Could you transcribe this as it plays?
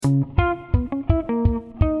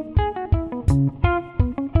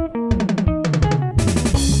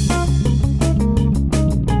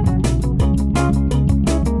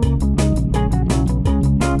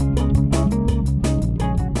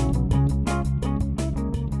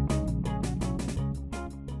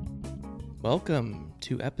Welcome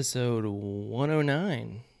to episode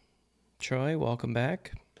 109. Troy, welcome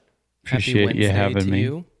back. Happy Appreciate you Wednesday having to me.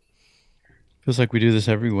 you. Feels like we do this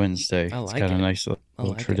every Wednesday. I It's like kind of a it. nice I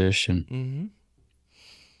little like it. tradition. Mm-hmm.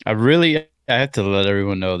 I have to let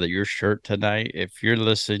everyone know that your shirt tonight, if you're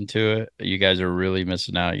listening to it, you guys are really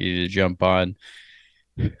missing out. You need to jump on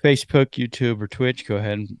Facebook, YouTube, or Twitch. Go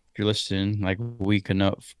ahead and if you're listening like a week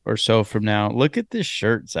enough or so from now, look at this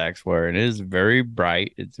shirt Zach's wearing. It is very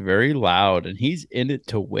bright. It's very loud, and he's in it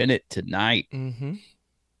to win it tonight. Mm-hmm.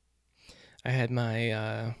 I had my,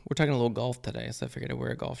 we're talking a little golf today, so I figured I'd wear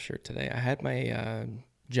a golf shirt today. I had my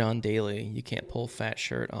John Daly, You Can't Pull Fat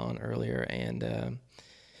shirt on earlier, and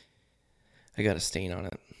I got a stain on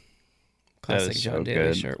it. That Classic is John so Daly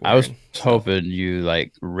good. shirt I was wearing. So hoping you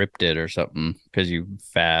like ripped it or something because you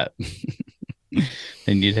fat.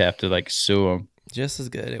 Then you'd have to like sue him. just as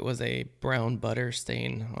good. It was a brown butter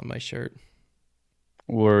stain on my shirt.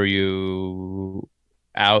 Were you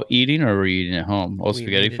out eating or were you eating at home? Old We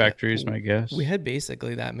Spaghetti made it, Factory is my we guess. had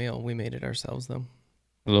basically that meal. We made it ourselves, though.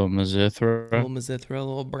 A little A little Mazithra. Mazithra, a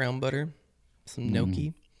little brown butter, some Mm,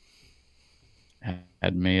 gnocchi.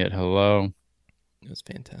 had me at hello. It was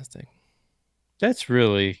fantastic. That's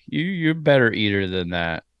really you're a better eater than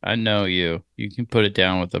that. I know you. You can put it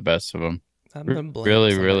down with the best of them. I'm gonna blame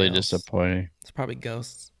Really, somebody really else. disappointing. It's probably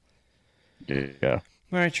ghosts. Yeah.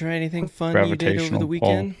 All right, try anything fun you did over the Gravitational pull.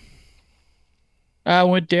 weekend? I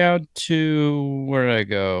went down to where did I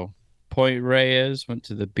go? Point Reyes, went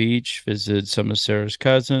to the beach, visited some of Sarah's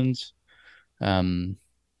cousins. Um,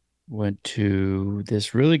 went to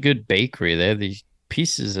this really good bakery. They had these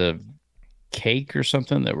pieces of cake or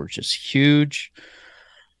something that were just huge.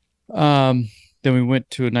 Um, then we went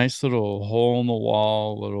to a nice little hole in the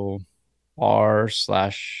wall, little bar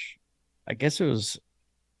slash, I guess it was,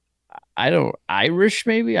 I don't, Irish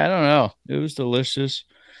maybe? I don't know. It was delicious.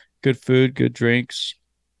 Good food, good drinks.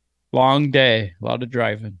 Long day, a lot of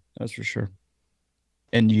driving, that's for sure.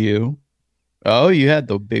 And you? Oh, you had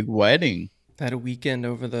the big wedding. Had a weekend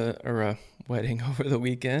over the or a wedding over the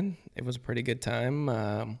weekend. It was a pretty good time.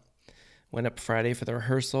 Went up Friday for the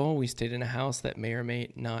rehearsal. We stayed in a house that may or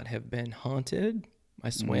may not have been haunted. I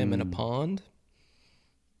swam in a Mm, pond.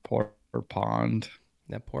 poor pond.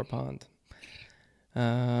 That poor pond.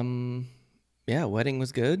 Um, yeah, wedding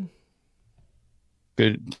was good.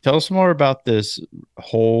 Good. Tell us more about this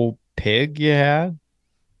whole pig you had.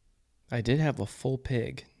 I did have a full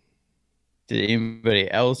pig. Did anybody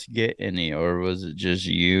else get any, or was it just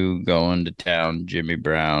you going to town, Jimmy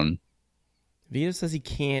Brown? Vito says he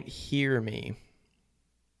can't hear me.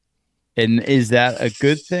 And is that a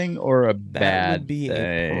good thing or a That would bad be a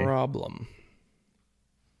thing? problem.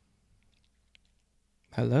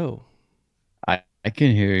 Hello. I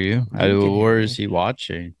can hear you. You can hear Where is me. he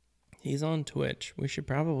watching? He's on Twitch. We should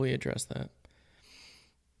probably address that.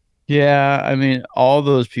 Yeah, I mean, all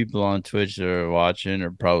those people on Twitch that are watching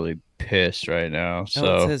are probably pissed right now.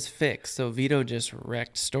 Oh, it So, says fixed. So Vito just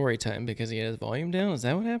wrecked story time because he had his volume down. Is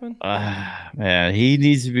that what happened? man, he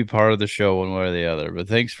needs to be part of the show one way or the other. But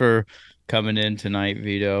thanks for coming in tonight,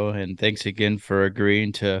 Vito, and thanks again for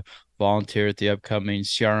agreeing to volunteer at the upcoming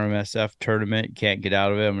CRMSF tournament. Can't get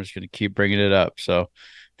out of it. I'm just going to keep bringing it up. So,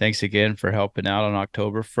 thanks again for helping out on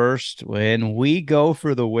October 1st when we go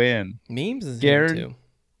for the win. Memes is here Guaran- too.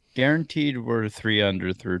 Guaranteed, we're three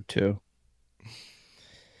under through two.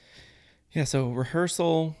 Yeah, so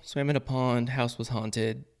rehearsal, swam in a pond, house was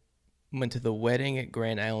haunted. Went to the wedding at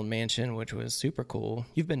Grand Island Mansion, which was super cool.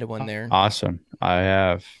 You've been to one there. Awesome. I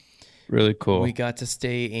have. Really We cool. got to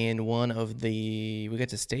stay in we got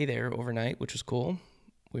to stay there overnight, which was cool.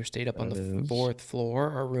 We stayed up on That the is. fourth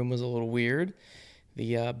floor. Our room was a little weird.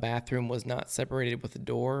 The bathroom was not separated with a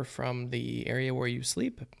door from the area where you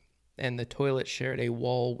sleep, and the toilet shared a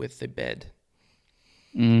wall with the bed.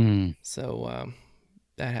 Mm. So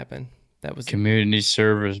that happened. That was Community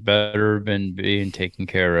service better been being taken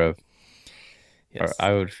care of. Or yes.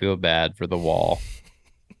 I would feel bad for the wall.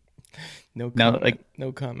 No Now, comment.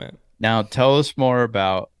 No comment. now tell us more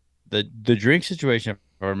about the drink situation. If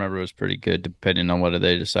I remember, was pretty good, depending on what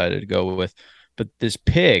they decided to go with. But this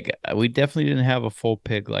pig, we definitely didn't have a full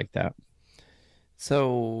pig like that.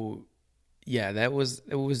 So yeah, it was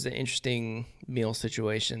an interesting meal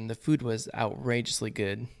situation. The food was outrageously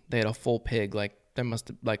good. They had a full pig, like there must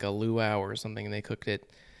have like a luau or something, and they cooked it.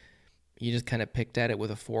 You just kind of picked at it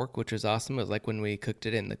with a fork, which was awesome. It was like when we cooked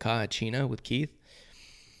it in the Cahachina with Keith.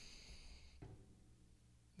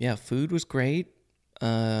 Yeah, food was great.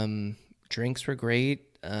 Drinks were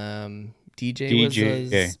great. DJ DJ,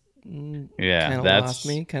 was kind yeah, of lost that's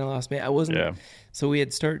me. Kind of lost me. I wasn't. yeah. So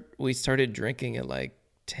we started drinking at like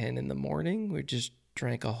 10 in the morning. We just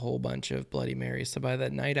drank a whole bunch of Bloody Marys. So by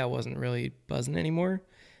that night, I wasn't really buzzing anymore.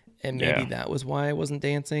 And maybe Yeah. that was why I wasn't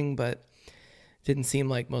dancing, but didn't seem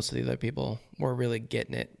like most of the other people were really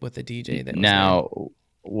getting it with the DJ that was there. Now,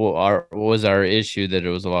 well, our was our issue that it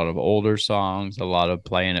was a lot of older songs, a lot of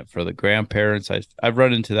playing it for the grandparents. I've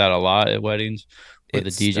run into that a lot at weddings where It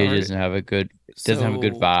the DJ started, doesn't have a good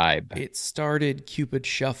so vibe. it started Cupid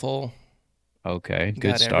Shuffle, Okay,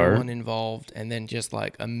 good got start. everyone involved, and then just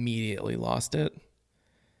like immediately lost it,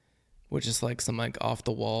 which is like some like off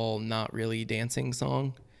the wall, not really dancing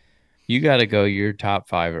song. You got to go your top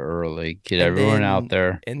five early. Get And everyone out then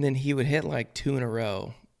there. and then he would hit like two in a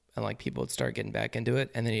row, and like people would start getting back into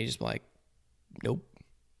it, and then he just like, nope,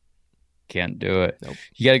 Can't do it. nope,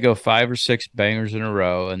 You got to go 5 or 6 bangers in a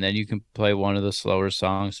row, and then you can play one of the slower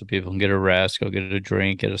songs so people can get a rest, go get a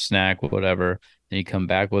drink, get a snack, whatever. Then you come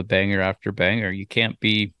back with banger after banger. You can't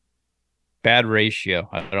be bad ratio.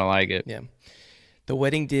 I don't like it. yeah. The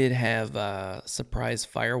wedding did have surprise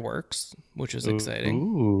fireworks, which was exciting.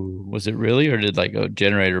 Ooh, was it really, or did like a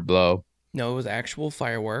generator blow? No, it was actual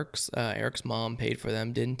fireworks. Eric's mom paid for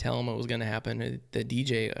them. Didn't tell him it was going to happen. The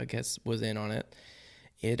DJ, I guess, was in on it.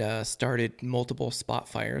 It started multiple spot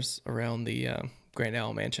fires around the Grand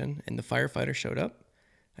Isle Mansion, and the firefighter showed up.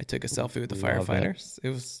 I took a selfie with the Love it. firefighters.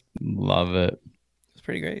 Love it. It was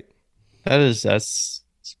pretty great. That's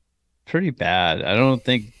pretty bad. I don't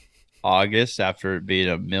think August after it being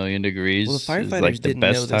a million Well, the degrees is firefighters like the didn't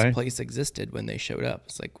know best this time. place existed when they showed up.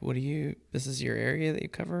 It's like, what do you? This is your area that you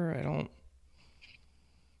cover? I don't.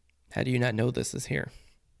 How do you not know this is here?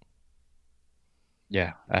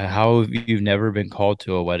 Yeah. How have you never been called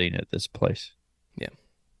to a wedding at this place? Yeah,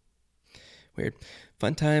 weird.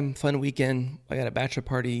 Fun time, fun weekend. I got a bachelor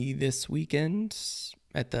party this weekend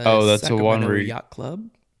at the Oh, that's the one Sacramento where you Yacht Club.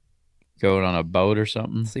 going on a boat or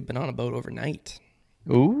something. Sleeping on a boat overnight.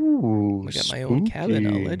 Ooh, I got my own cabin, spooky.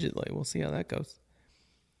 allegedly. We'll see how that goes.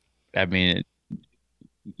 I mean,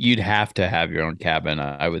 you'd have to have your own cabin,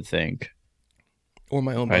 I would think. Or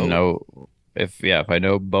my own I boat. know if I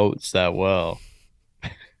know boats that well.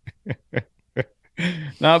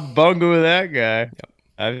 Not bunking with that guy. Yep.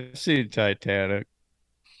 I've seen Titanic.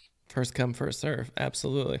 First come, first serve.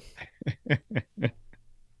 Absolutely.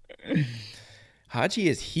 Haji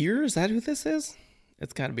is here? Is that who this is?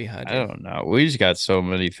 It's got to be I Haji. don't know. We just got so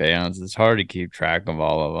many fans. It's hard to keep track of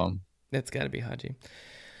all of them. It's got to be Haji.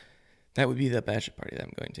 That would be the bachelor party that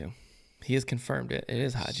I'm going to. He has confirmed it. It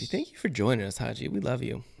is Haji. Thank you for joining us, Haji. We love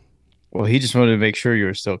you. Well, he just wanted to make sure you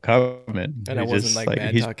were still coming. And I He wasn't just like like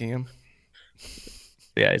bad talking him.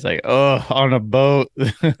 he's like, oh, on a boat.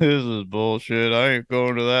 This is bullshit. I ain't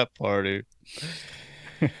going to that party.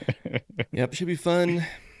 Yep, should be fun.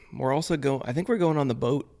 We're also going. I think we're going on the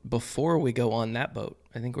boat before we go on that boat.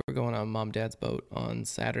 I think we're going on mom dad's boat on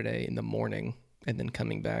Saturday in the morning, and then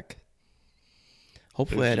coming back.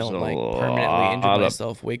 Hopefully, There's I just a don't like permanently injure lot of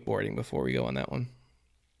myself wakeboarding before we go on that one.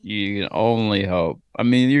 you can only hope. I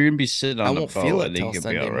mean, you're gonna be sitting I on the won't feel boat. I it think till you'll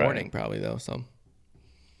be Sunday all right. morning, probably though. So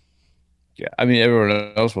Yeah, I mean,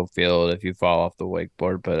 everyone else will feel it if you fall off the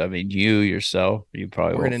wakeboard, but I mean, you yourself, you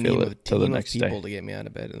probably we're won't gonna feel need it a till the team of next day. people to get me out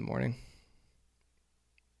of bed in the morning.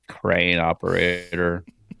 Crane operator.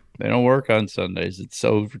 They don't work on Sundays. It's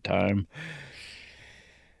overtime.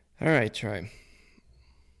 All right, Troy.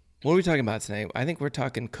 What are we talking about tonight? I think we're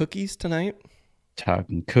talking cookies tonight.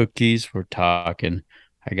 Talking cookies. We're talking.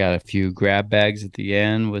 I got a few grab bags at the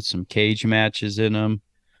end with some cage matches in them.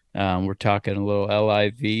 We're talking a little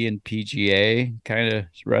LIV and PGA, kind of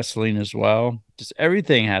wrestling as well. Just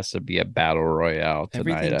everything has to be a battle royale tonight,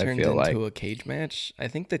 Everything I turns feel like. into a cage match. I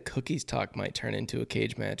think the cookies talk might turn into a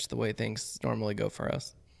cage match the way things normally go for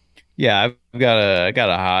us. Yeah, I got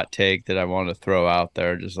a hot take that I want to throw out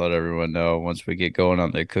there, just let everyone know once we get going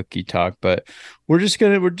on the cookie talk. But we're just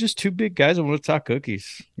two big guys and want to talk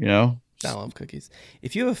cookies, you know? I love cookies.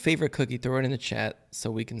 If you have a favorite cookie, throw it in the chat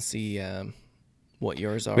so we can see what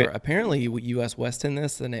yours are. Wait, Apparently, you asked West in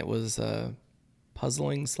this, and it was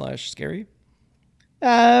puzzling slash scary.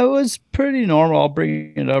 it was pretty normal. I'll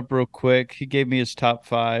bring it up real quick. He gave me his top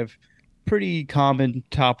five. Pretty common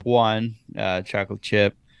top one, chocolate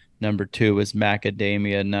chip. Number two was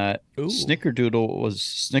macadamia nut. Ooh,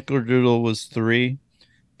 Snickerdoodle was three.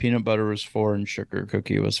 Peanut butter was four, and sugar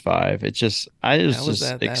cookie was five. It's just I was how was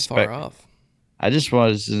just that far expect off? I just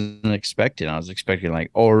wasn't expecting. I was expecting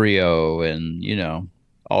like Oreo and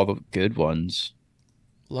all the good ones.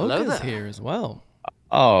 Hello Loca's there. here as well.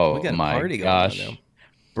 We Oh got a my party going on now. gosh.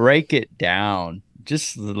 Break it down.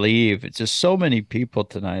 Just leave. It's just so many people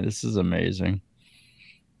tonight. This is amazing.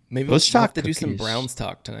 Maybe Let's we'll have talk to do some cookies. Browns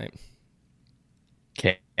talk tonight.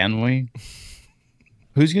 Can we?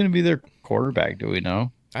 Who's going to be there quarterback? Do we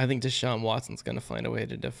know? I think Deshaun Watson's going to find a way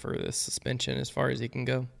to defer this suspension as far as he can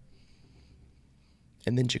go.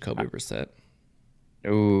 And then Jacoby Brissett.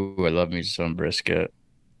 Ooh, I love me some brisket.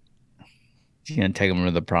 He's gonna take him to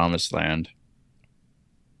the promised land.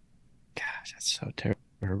 Gosh, that's so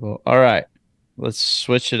terrible. All right, let's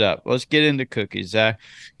switch it up. Let's get into cookies. Zach,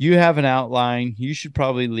 you have an outline. You should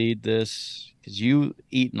probably lead this because you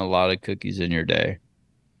eaten a lot of cookies in your day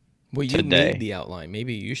Well, you made today. the outline.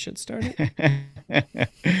 Maybe you should start it.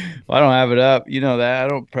 Well, I don't have it up. You know that. I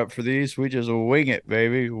don't prep for these. We just wing it,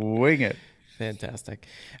 baby. Wing it. Fantastic.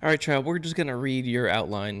 All right, Trav, we're just going to read your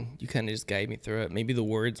outline. You kind of just guide me through it. Maybe the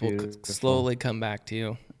words will Beautiful. slowly come back to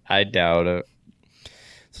you. I doubt it.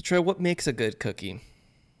 So, Trav, what makes a good cookie?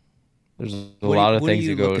 There's a lot of What are things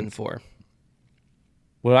you that go. looking for?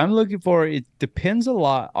 What I'm looking for, it depends a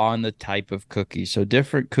lot on the type of cookie. So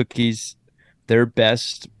different cookies, their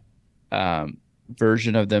best um,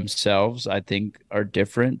 version of themselves, I think, are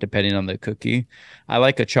different depending on the cookie. I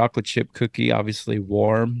like a chocolate chip cookie. Obviously,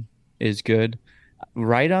 warm is good.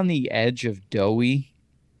 Right on the edge of doughy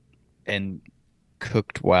and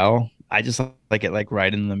cooked well. I just like it like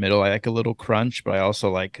right in the middle. I like a little crunch, but I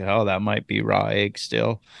also like, oh, that might be raw egg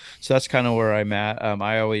still. So that's kind of where I'm at.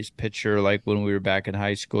 I always picture like when we were back in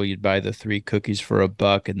high school, you'd buy the three cookies for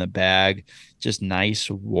 $1 in the bag, just nice,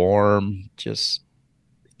 warm, just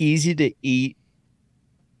easy to eat.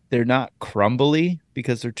 They're not crumbly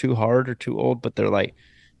because they're too hard or too old, but they're like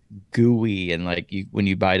gooey and like you when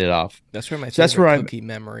you bite it off. That's where my So that's favorite where I'm. cookie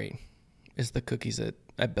memory is the cookies at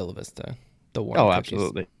Bella Vista, the warm Oh, cookies.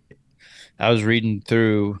 absolutely. I was reading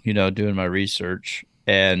through, doing my research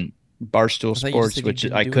and Barstool I thought you just Sports, said you which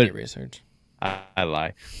didn't I do any could, research. I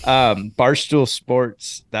lie. Barstool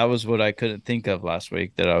Sports, that was what I couldn't think of last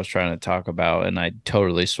week that I was trying to talk about, and I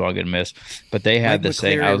totally swung and missed. But they Mike had this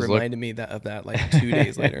thing. I McCleary was looking. reminded me of that like 2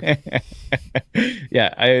 days later.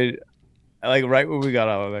 Yeah, I like right when we got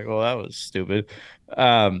out, I was like, well, that was stupid.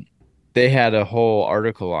 Um, they had a whole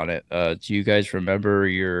article on it. Do you guys remember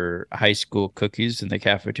your high school cookies in the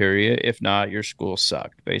cafeteria? If not, your school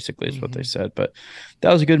sucked, basically, is what they Hmm. said. But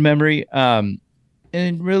that was a good memory.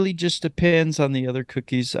 And it really just depends on the other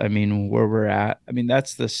cookies. I mean, where we're at. I mean,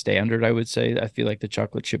 that's the standard, I would say. I feel like the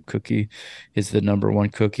chocolate chip cookie is the number one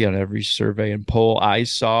cookie on every survey and poll I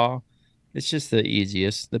saw. It's just the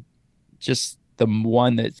easiest. Just the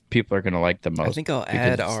one that people are going to like the I most think I'll because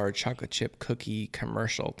add it's, our chocolate chip cookie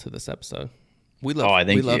commercial to this episode. oh, I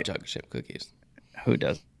We think love chocolate chip cookies. who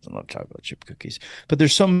doesn't love chocolate chip cookies? But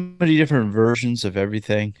there's so many different versions of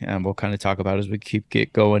everything, and we'll kind of talk about as we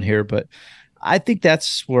get going here. But I think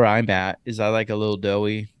that's where I'm at. Is I like a little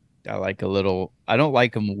doughy. I like a little. I don't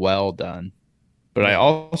like them well done, but I No,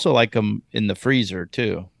 also like them in the freezer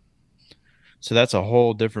too. So that's a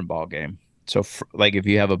whole different ball game. So, like, if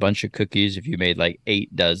you have a bunch of cookies, if you made like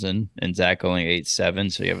 8 dozen and Zach only ate seven,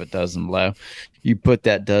 so you have a dozen left, you put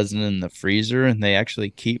that dozen in the freezer and they actually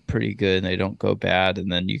keep pretty good and they don't go bad.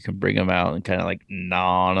 And then you can bring them out and kind of like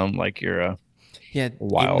gnaw on them like you're a yeah,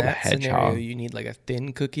 in wild that scenario, hedgehog. you need like a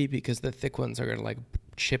thin cookie because the thick ones are gonna like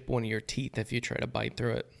chip one of your teeth if you try to bite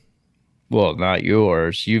through it. Well, not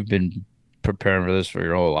yours. You've been preparing for this for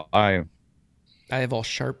your whole life. I have all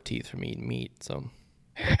sharp teeth from eating meat, so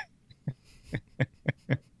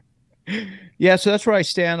Yeah, so that's where I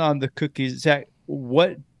stand on the cookies. Zach,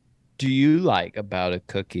 what do you like about a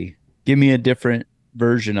cookie? Give me a different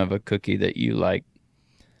version of a cookie that you like.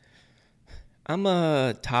 I'm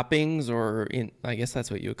a toppings or in I guess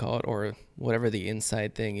that's what you would call it or whatever the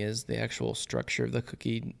inside thing is, the actual structure of the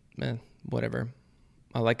cookie, whatever.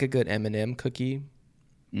 I like a good M&M cookie.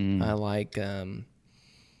 I Mm. like yeah,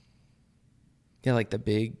 like the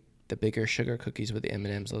bigger sugar cookies with the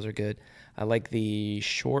M&Ms. Those are good. I like the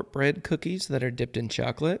shortbread cookies that are dipped in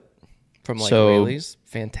chocolate from like So Rayleigh's.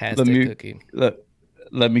 let Fantastic me cookie. let,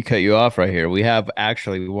 let me cut you off right here. We have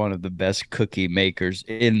actually one of the best cookie makers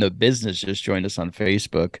in the business just joined us on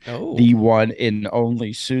Facebook. Oh. The one and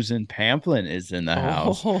only Susan Pamplin is in the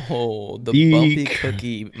house. Oh, the The bumpy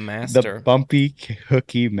cookie the master. bumpy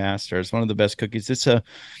cookie master. It's one of the best cookies. It's a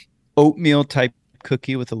oatmeal type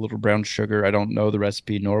cookie with a little brown sugar. I don't know the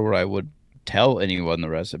recipe, nor would I would tell anyone the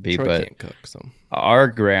recipe, Troy but can't cook, so our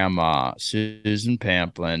grandma, Susan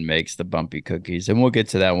Pamplin, makes the bumpy cookies. And we'll get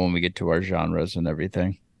to that when we get to our genres and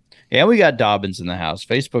everything. And we got Dobbins in the house.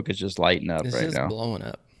 Facebook is just lighting up this right is now. blowing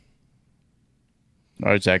up. All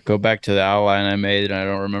right, Zach, go back to the outline I made and I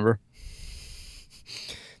don't remember.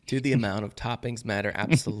 Do the amount of toppings matter?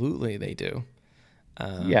 Absolutely, they do.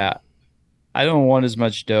 Um, Yeah, I don't want as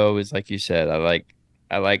much dough as like you said. I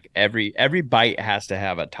like every bite has to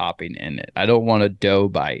have a topping in it. I don't want a dough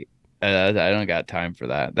bite. I don't got time for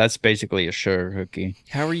that. That's basically a sugar cookie.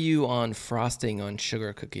 How are you on frosting on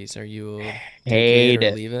sugar cookies? Are you take it Hate or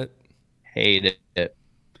it. leave it? Hate it.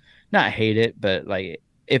 Not hate it, but like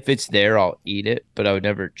if it's there, I'll eat it, but I would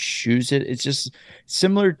never choose it. It's just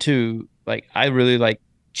similar to like I really like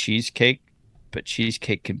cheesecake, but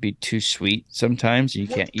cheesecake can be too sweet sometimes. You What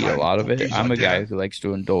can't eat a kind of lot of it. cookies are I'm a guy there? who likes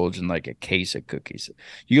to indulge in like a case of cookies.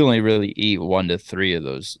 You only really eat 1 to 3 of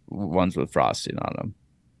those ones with frosting on them.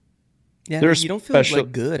 Yeah, They're a you don't feel special.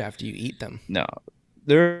 like good after you eat them. No,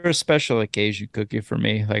 they're a special occasion cookie for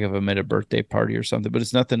me. Like if I'm at a birthday party or something, but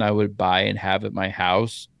it's nothing I would buy and have at my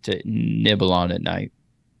house to nibble on at night.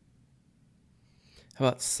 How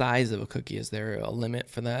about size of a cookie? Is there a limit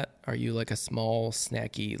for that? Are you like a small,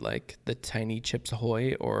 snacky, like the tiny Chips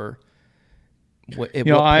Ahoy, or at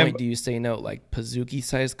You know, what I'm point do you say no? Like Pizookie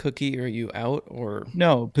size cookie? Are you out or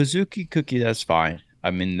no Pizookie cookie. That's fine.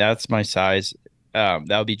 I mean, that's my size.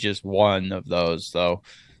 That'll be just one of those though.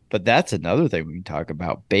 But that's another thing we can talk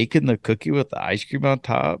about. Baking the cookie with the ice cream on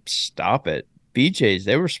top. Stop it. BJ's,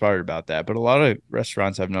 they were smart about that, but a lot of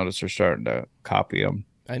restaurants I've noticed are starting to copy them.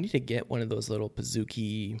 I need to get one of those little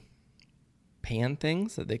Pizookie pan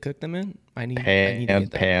things that they cook them in. I need to Pan,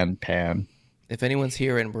 get that. pan, pan. If anyone's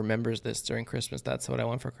here and remembers this during Christmas, that's what I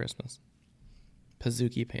want for Christmas.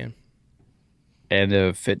 Pizookie pan. And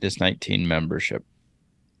a Fitness 19 membership.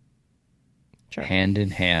 Sure. Hand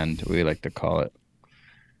in hand, we like to call it.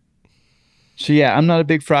 So yeah, I'm not a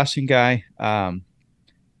big frosting guy.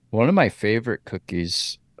 One of my favorite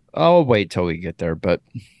cookies. I'll wait till we get there, but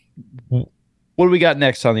what do we got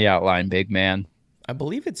next on the outline, big man? I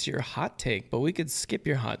believe it's your hot take, but we could skip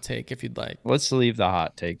your hot take if you'd like. Let's leave the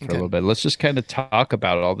hot take for a Okay. little bit. Let's just kind of talk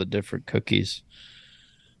about all the different cookies.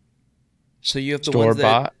 So you have the Store ones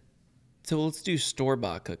that. bought. So let's do store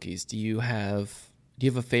bought cookies. Do you have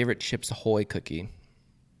a favorite Chips Ahoy cookie?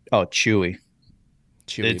 Oh, chewy.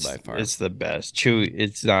 Chewy by far. It's the best. Chewy.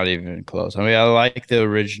 It's not even close. I mean, I like the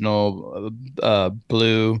original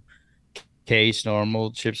blue case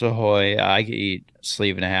normal Chips Ahoy. I could eat a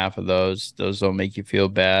sleeve and a half of those. Those don't make you feel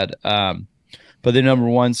bad. But the number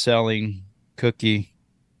one selling cookie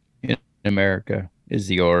in America is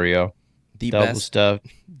the Oreo, the double best stuffed,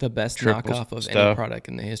 the best triple knockoff of any stuff. product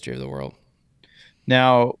in the history of the world.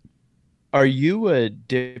 Now, are you a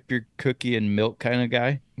dip your cookie in milk kind of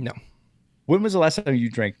guy? No. When was the last time you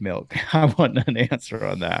drank milk? I want an answer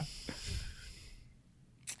on that.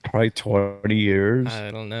 Probably 20 years.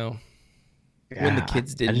 I don't know. When the Yeah,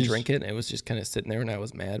 kids I didn't just drink it, it was just kind of sitting there, and I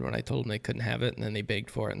was mad when I told them they couldn't have it, and then they begged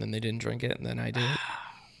for it, and then they didn't drink it, and then I did it.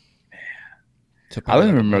 So I probably don't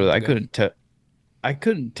like even a remember month that. ago. I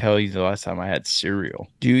couldn't tell you the last time I had cereal.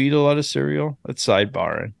 Do you eat a lot of cereal? That's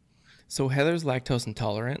sidebarring. So Heather's lactose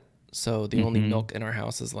intolerant, so the only Mm-hmm. milk in our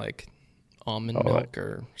house is like almond Oh, milk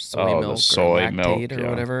or soy oh, the milk or soy lactate milk. or Yeah.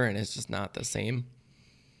 whatever, and it's just not the same.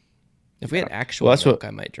 If we Yeah. had Well, actual that's what milk,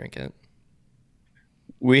 I might drink it.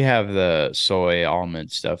 we have, the soy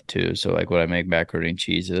almond stuff too. So like when I make macaroni and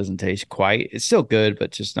cheese, it doesn't taste quite. It's still good,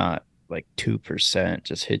 but just not like 2%.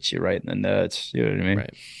 Just hits you right in the nuts. You know what I mean?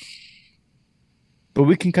 Right. But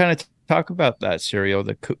we can kind of talk about that cereal,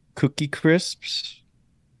 the cookie crisps.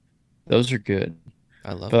 Those are good.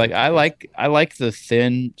 I love But like Cookie Crisp. I like the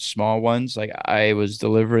thin, small ones. Like I was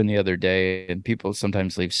delivering the other day, and people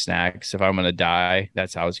sometimes leave snacks. If I'm gonna die,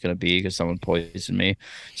 that's how it's gonna be because someone poisoned me.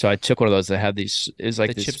 So I took one of those that had these. It was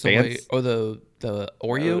The like this Chips Ahoy fancy. or the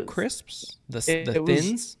It Oreo was, crisps, the it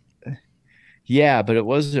was thins. yeah, but it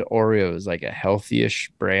wasn't Oreo. It was like a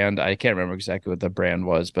healthy-ish brand. I can't remember exactly what the brand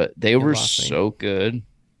was, but they You were lost me. so good,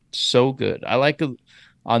 so good.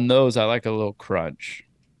 On those. I like a little crunch.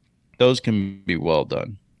 Those can be well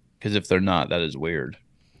done because if they're not, that is weird.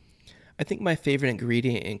 I think my favorite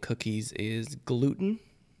ingredient in cookies is gluten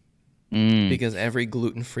Mm. because every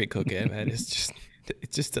gluten-free cookie I've had is just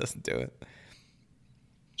it just doesn't do it.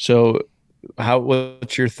 So,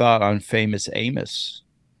 what's your thought on Famous Amos?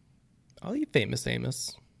 I'll eat Famous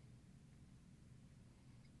Amos.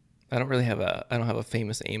 I don't have a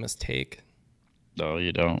Famous Amos take. No,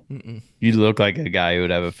 you don't. Mm-mm. You look like a guy who would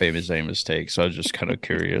have a Famous Amos take, so I was just kind of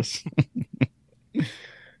curious.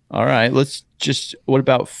 All right, what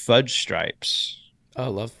about fudge stripes? Oh, I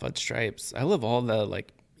love fudge stripes. I love all the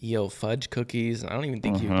like EO fudge cookies. I don't even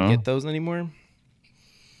think you can Uh-huh. get those anymore.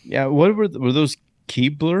 Yeah, were those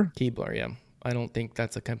Keebler? Keebler, yeah. I don't think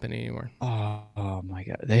that's a company anymore. Oh my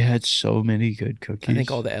God, they had so many good I think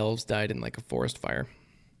all cookies. the elves died in like a forest fire.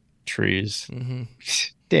 Trees. Hmm.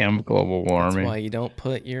 Damn global That's why warming. you don't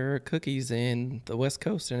put your cookies in the West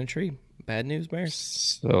Coast in a tree. Bad news bears.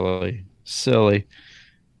 Silly, silly.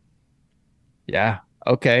 Yeah.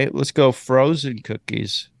 Okay, let's go frozen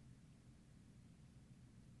cookies.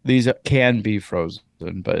 These can be frozen,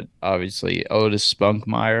 but obviously Otis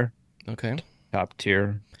Spunkmeyer, Okay. top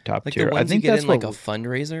tier, top Like the tier. I ones you think get that's in like what, a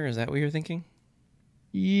fundraiser, is that what you're thinking?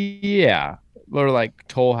 yeah, or like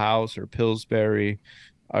Toll House or Pillsbury.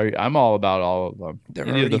 I'm all about all of them. They're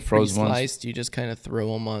Any of already the frozen ones, pre-sliced. You just kind of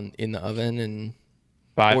throw them on in the oven and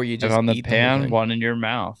five or you just on the eat the whole pan, thing. one in your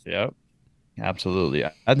mouth. Yep, absolutely.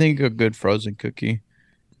 I think a good frozen cookie.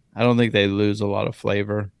 I don't think they lose a lot of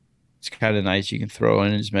flavor. It's kind of nice. You can throw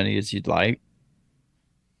in as many as you'd like.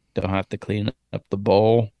 Don't have to clean up the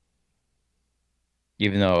bowl.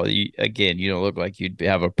 Even though, again, you don't look like you'd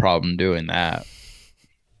have a problem doing that.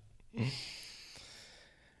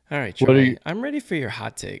 All right, What are Troy. you? I'm ready for your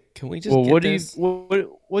hot take. Can we just Well, get this?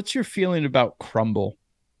 what's your feeling about crumble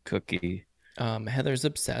cookie? Heather's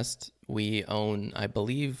obsessed. We own, I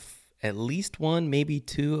believe, at least one, maybe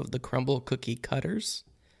two of the crumble cookie cutters,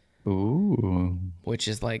 Ooh. which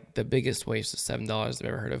is like the biggest waste of $7 I've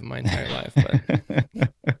ever heard of in my entire life. But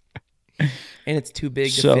and it's too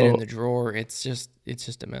big to fit in So the drawer. It's just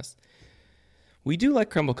a mess. We do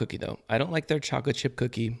like crumble cookie though. I don't like their chocolate chip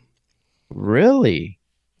cookie. really,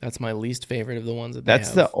 That's my least favorite of the ones that they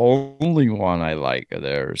that's the have. only one I like of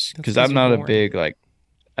theirs That's because because I'm you're not a boring. big like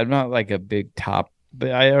I'm not like a big top,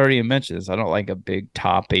 but I already mentioned this. I don't like a big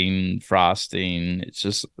topping frosting. It's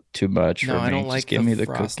just too much No, for I me. don't Just like give the me the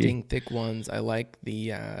cookie. frosting thick ones. I like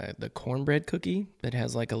the cornbread cookie that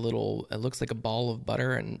has like a little. It looks like a ball of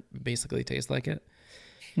butter and basically tastes like it.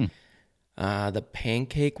 Hmm. The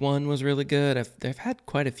pancake one was really good. I've had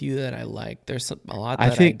quite a few that I like. There's a lot I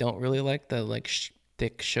that I think don't really like. The like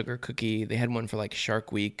thick sugar cookie. They had one for like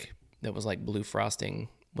Shark Week that was like blue frosting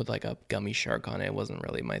with like a gummy shark on it. It wasn't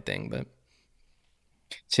really my thing, but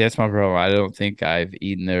See, that's my problem. I don't think I've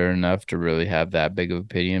eaten there enough to really have that big of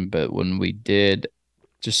opinion. But when we did,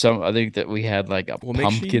 I think that we had like a well,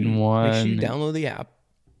 pumpkin make sure you one. download the app,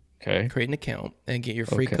 Okay. create an account, and get your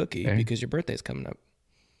free cookie Okay. because your birthday's coming up.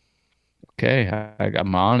 Okay.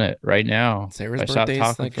 I'm on it right now. Sarah's I stopped birthday's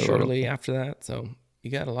talking like for a little. shortly after that, so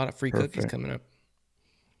you got a lot of free cookies Perfect. coming up.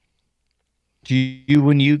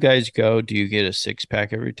 When you guys go, do you get a 6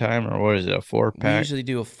 pack every time or what is it, a four We pack? usually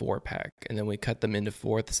do a 4 pack, and then we cut them into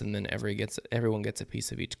fourths, and then everyone gets a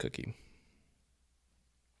piece of each cookie.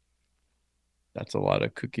 That's a lot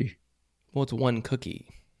of cookie. Well, it's one cookie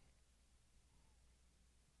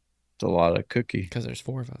It's a lot of cookie. because there's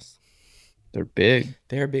four of us. They're big.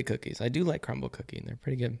 They're big cookies. I do like crumble cookie, and they're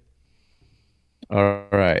pretty good. All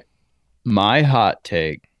right. My hot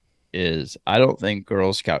take is I don't think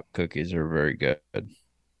Girl Scout cookies are very good.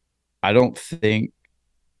 I don't think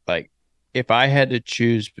like if I had to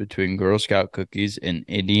choose between Girl Scout cookies and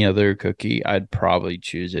any other cookie, I'd probably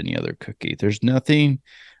choose any other cookie. There's nothing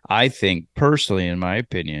I think personally, in my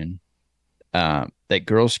opinion, that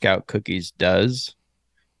Girl Scout cookies does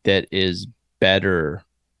that is better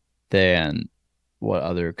than what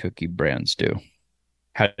other cookie brands do.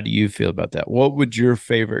 How do you feel about that? What would your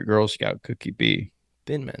favorite Girl Scout cookie be?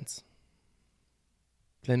 Thin mints.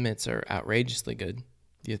 Thin mints are outrageously good.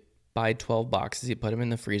 You buy 12 boxes, you put them in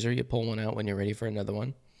the freezer, you pull one out when you're ready for another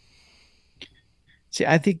one. See,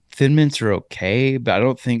 I think Thin Mints are okay, but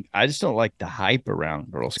I just don't like the hype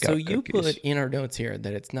around Girl So Scout you put cookies. in our notes here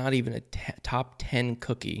that it's not even a top 10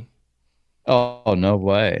 cookie, Oh, no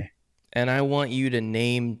way. and I want you to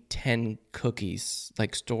name 10 cookies,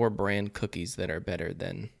 like store brand cookies that are better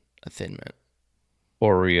than a Thin Mint.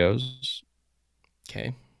 Oreos,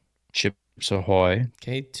 Okay. Chips Ahoy,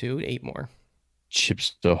 Okay, two, eight more.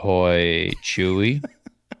 Chips Ahoy Chewy,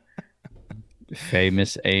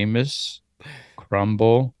 Famous Amos,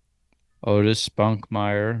 Crumble, Otis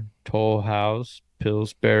Spunkmeyer, Toll House,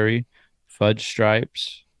 Pillsbury, Fudge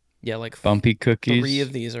Stripes, Yeah, like Bumpy three Cookies,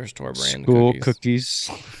 of these are store brand School cookies. Cookies.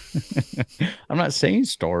 I'm not saying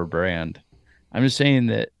store brand. I'm just saying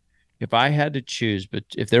that if I had to choose, but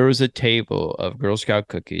if there was a table of Girl Scout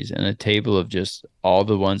cookies and a table of just all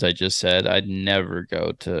the ones I just said, I'd never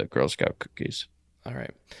go to Girl Scout cookies. All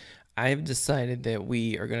right. I've decided that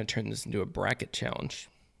we are going to turn this into a bracket challenge.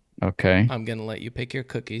 Okay. I'm going to let you pick your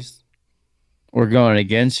cookies. We're going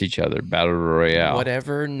against each other, Battle Royale.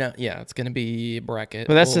 Whatever. No, yeah, it's going to be a bracket.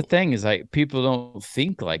 But that's the We'll thing is like people don't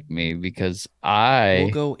think like me because we'll I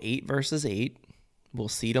go 8 versus 8. We'll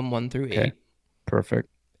seed them 1 through okay, 8, perfect.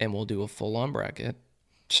 and we'll do a full on bracket.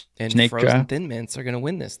 And Snake frozen draft thin mints are going to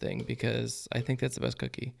win this thing because I think that's the best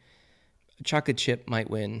cookie. Chocolate chip might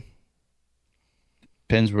win.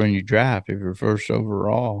 depends when you draft. If you're first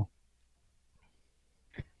overall,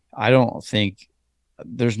 I don't think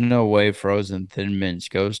there's no way Frozen Thin Mints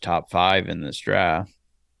goes top 5 in this draft.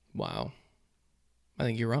 Wow. I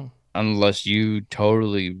think you're wrong. unless you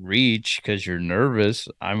totally reach because you're nervous,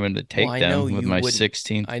 I'm going to Well, take them with my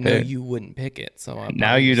 16th I know pick. you wouldn't pick it, so I'll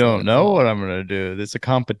Now probably you just let don't it know what fall. I'm going to do. It's a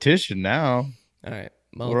competition now. All right.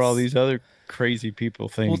 Well, What are all these other crazy people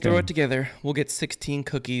we'll throw it thinking? together. We'll get 16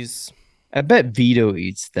 cookies. I bet Vito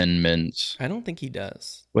eats Thin Mints I don't think he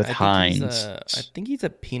does. with Heinz. I think he's a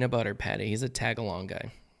peanut butter patty. He's a tag along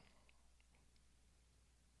guy.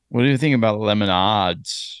 What do you think about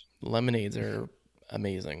lemonades? Lemonades are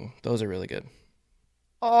amazing. Those are really good.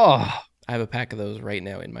 Oh, I have a pack of those right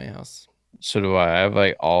now in my house. so do I. I have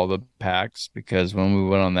like all the packs because when we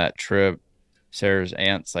went on that trip, Sarah's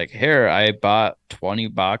aunt's like, "Here, I bought 20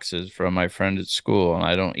 boxes from my friend at school and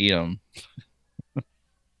I don't eat them."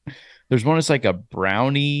 There's one that's like a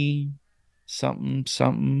brownie something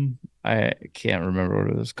something. I can't remember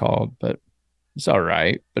what it was called, but it's all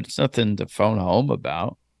right. But it's nothing to phone home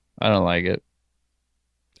about. I don't like it.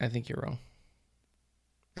 I think you're wrong.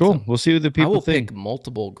 Cool. So We'll see what the I people will pick think.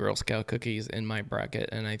 multiple Girl Scout cookies in my bracket,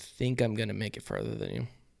 and I think I'm going to make it farther than you.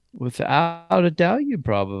 Without a doubt, you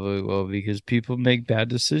probably will because people make bad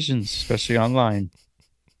decisions, especially online.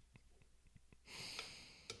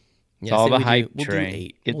 It's Yeah, all say the we do. hype We'll do train.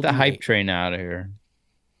 eight. Get We'll the do hype eight. train out of here.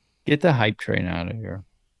 Get the hype train out of here.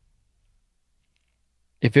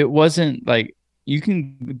 If it wasn't like you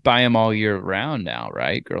can buy them all year round now,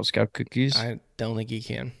 right? Girl Scout cookies. I don't think you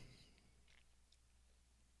can.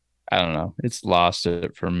 I don't know. It's lost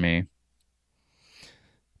it for me.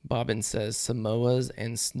 Bobbin says Samoas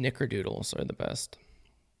and Snickerdoodles are the best.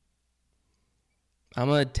 I'm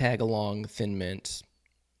a tag along Thin Mint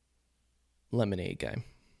lemonade guy.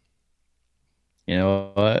 You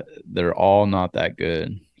know what? They're all not that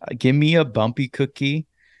good. Give me a bumpy cookie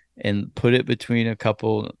and put it between a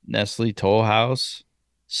couple Nestle Toll House,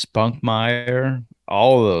 Spunkmeyer.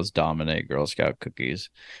 All of those dominate Girl Scout cookies.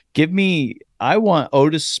 I want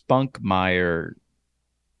Otis Spunkmeyer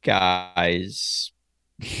guys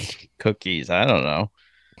cookies. I don't know.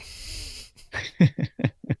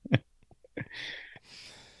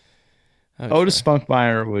 Oh, Otis sure.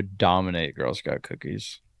 Spunkmeyer would dominate Girl Scout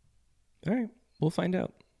cookies. All right. We'll find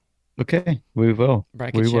out. Okay, we will.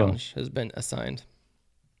 Bracket We will. challenge has been assigned.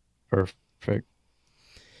 Perfect.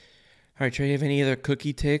 All right, Trey, you have any other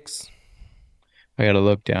cookie takes? I gotta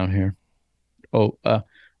look down here. Oh,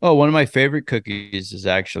 oh, one of my favorite cookies is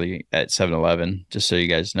actually at 7-Eleven, just so you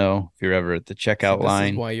guys know, if you're ever at the See, checkout this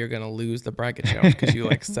is line. why you're going to lose the bracket challenge because you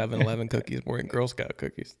like 7-Eleven cookies more than Girl Scout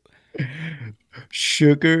cookies.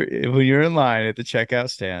 Sugar, when you're in line at the checkout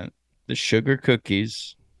stand, the sugar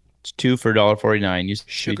cookies, it's two for $1.49. Used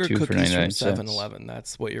to be Sugar two for cookies from 99 Seven cents Eleven.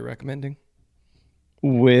 That's what you're recommending?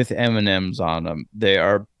 with M&Ms on them. They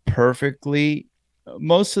are perfectly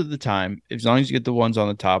most of the time, as long as you get the ones on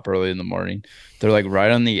the top early in the morning, they're like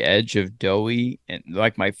right on the edge of doughy and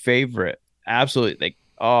like my favorite. Absolutely like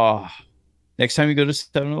next time you go to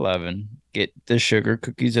 7-Eleven, get the sugar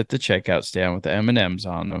cookies at the checkout stand with the M&Ms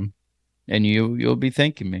on them and you'll be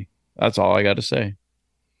thanking me. That's all I got to say.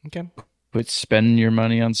 Okay. Quit spending your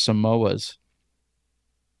money on Samoas.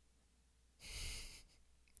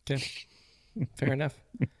 Okay. Fair enough.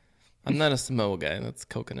 I'm not a Samoa guy. That's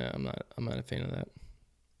coconut. I'm not a fan of that.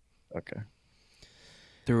 Okay.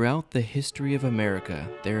 Throughout the history of America,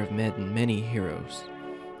 there have been many heroes.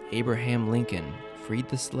 Abraham Lincoln freed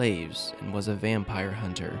the slaves and was a vampire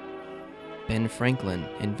hunter. Ben Franklin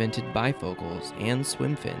invented bifocals and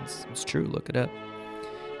swim fins. It's true, look it up.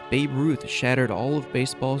 Babe Ruth shattered all of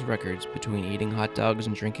baseball's records between eating hot dogs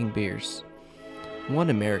and drinking beers. One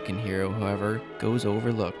American hero, however, goes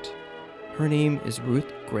overlooked. Her name is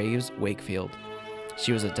Ruth Graves Wakefield.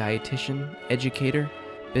 She was a dietitian, educator,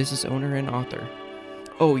 business owner, and author.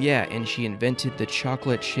 Oh yeah, and she invented the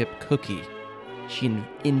chocolate chip cookie. She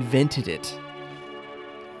invented it.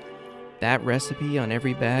 That recipe on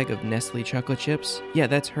every bag of Nestle chocolate chips, yeah,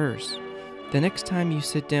 that's hers. The next time you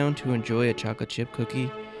sit down to enjoy a chocolate chip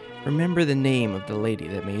cookie, remember the name of the lady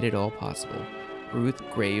that made it all possible. Ruth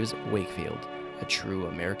Graves Wakefield, a true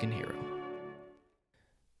American hero.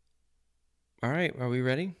 All right, are we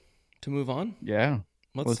ready to move on? Yeah.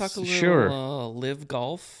 Let's talk a Let's little sure. Live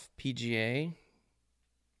Golf, PGA.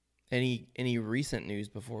 Any recent news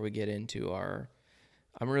before we get into our?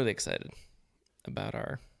 I'm really excited about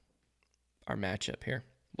our matchup here.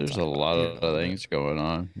 We'll There's talk a about it lot here in a of little bit. things going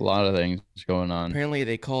on. A lot of things going on. Apparently,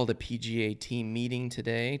 they called a PGA team meeting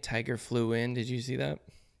today. Tiger flew in. Did you see that?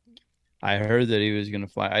 I heard that he was going to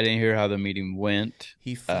fly. I didn't hear how the meeting went.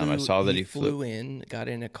 He I flew. saw that He he flew. flew in, got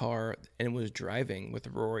in a car, and was driving with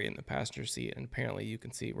Rory in the passenger seat. And apparently, you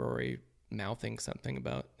can see Rory mouthing something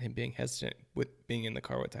about him being hesitant with being in the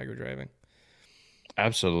car with Tiger driving,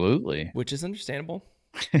 Absolutely. which is understandable.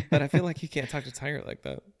 But I feel like you can't talk to Tiger like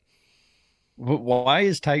that. Why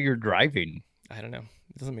is Tiger driving? I don't know.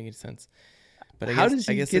 It doesn't make any sense. But How does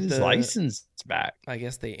I he guess get that his license back? I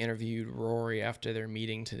guess they interviewed Rory after their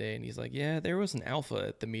meeting today, and he's like, "Yeah, there was an alpha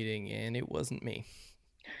at the meeting, and it wasn't me."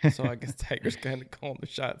 So I guess Tiger's kind of calling the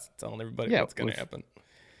shots, telling everybody Yeah, what's going to happen.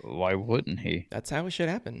 why wouldn't he? That's how it should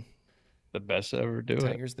happen. The best to ever do it.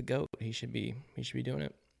 Tiger's the goat. He should be doing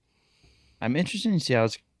it. I'm interested to see how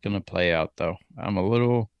it's gonna play out, though. I'm a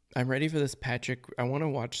little I'm ready for this Patrick. I want to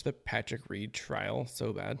watch the Patrick Reed trial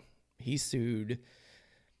so bad. He sued,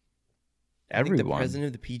 I think, the everyone. president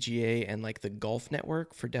of the PGA and like the Golf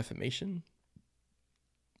Network for defamation.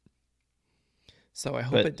 So I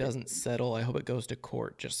hope But it doesn't settle. I hope it goes to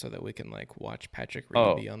court just so that we can like watch Patrick Reed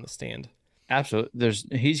oh, be on the stand.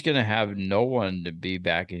 absolutely. He's gonna have no one to be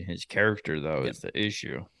back in his character, though, Yep. is the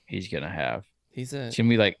issue he's gonna have. He's a It's gonna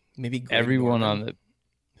be like maybe Greg everyone Norman. on the Who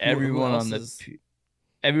everyone on else the is?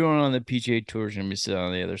 everyone on the PGA tour is gonna be sitting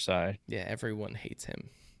on the other side. Yeah, everyone hates him.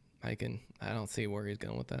 I don't see where he's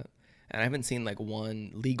going with that. And I haven't seen like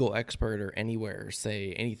one legal expert or anywhere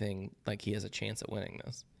say anything like he has a chance at winning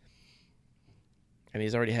this. I mean,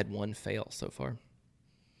 he's already had one fail so far.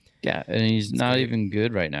 Yeah, and he's It's not great. even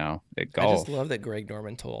good right now at I just golf. love that Greg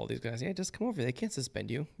Norman told all these guys, "Yeah, just come over. They can't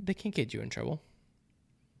suspend you. They can't get you in trouble."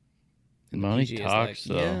 And the Money PGA is like, talks,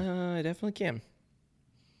 though. "Yeah, I definitely can.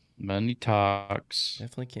 Money talks.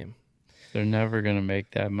 Definitely can." They're never gonna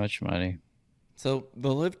make that much money. So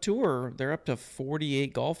the Live Tour, they're up to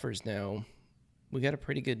 48 golfers now. We got a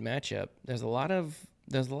pretty good matchup. There's a lot of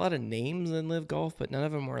names in Live Golf, but none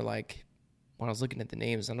of them were like, when I was looking at the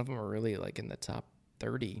names, none of them were really like in the top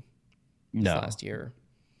 30 this No, last year.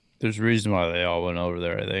 there's a reason why they all went over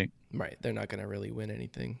there. I think. Right. They're not going to really win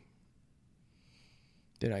anything.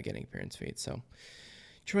 They're not getting appearance fees. So,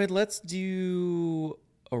 Troy, let's do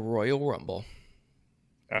a Royal Rumble.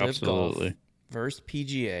 Live Golf Absolutely. versus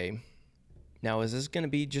PGA. Now, is this going to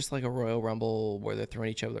be just like a Royal Rumble where they're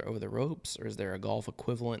throwing each other over the ropes, or is there a golf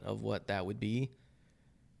equivalent of what that would be?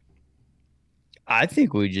 I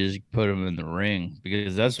think we just put them in the ring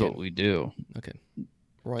because that's Okay. what we do. Okay.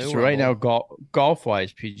 Royal So right Rumble. now, golf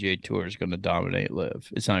wise, PGA Tour is going to dominate live.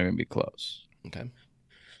 It's not going to be close. Okay.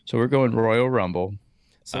 So we're going Royal Rumble.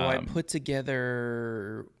 So I put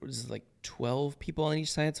together like 12 people on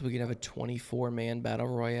each side so we could have a 24-man battle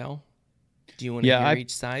royale. Do you want to Yeah, hear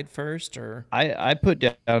each side first or? I put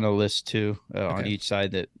down a list too on Okay. each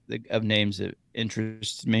side of names that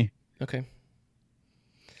interest me. Okay.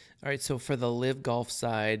 All right. So for the Live Golf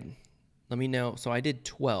side, let me know. So I did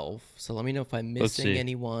 12. So let me know if I'm Let's missing see.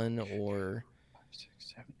 anyone or. 6,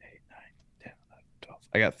 7, 8, 9, 10, 11, 12.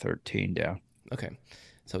 I got 13 down. Okay.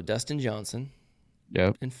 So Dustin Johnson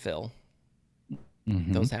Yep. and Phil.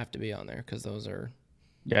 Mm-hmm. Those have to be on there because those are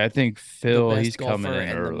Yeah, I think the Phil, best he's coming golfer in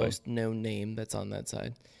and the early. most known name that's on that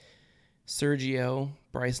side. Sergio,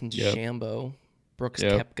 Bryson Yep. DeChambeau, Brooks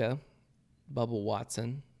Yep. Koepka, Bubba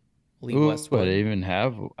Watson, Lee Ooh, Westwood. I didn't even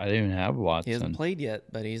have He hasn't Watson. played yet,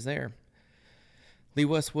 but he's there. Lee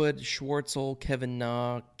Westwood, Schwartzel, Kevin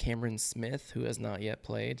Na, Cameron Smith, who has not yet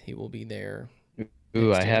played. He will be there Ooh,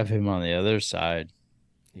 next I year. have him on the other side.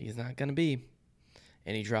 He's not going to be.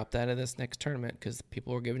 And he dropped out of this next tournament because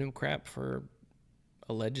people were giving him crap for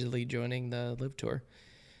allegedly joining the Live Tour.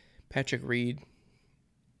 Patrick Reed,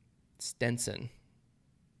 Stenson.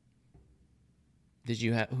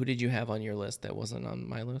 Who did you have on your list that wasn't on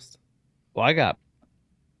my list? Well, I got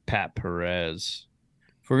Pat Perez.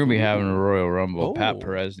 If we're gonna be having a Ooh. Royal Rumble, Pat Oh.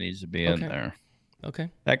 Perez needs to be in Okay. there. Okay.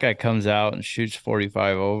 That guy comes out and shoots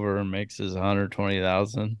 45 over and makes his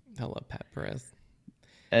 120,000. I love Pat Perez.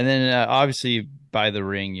 And then obviously by the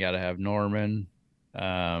ring, you got to have Norman.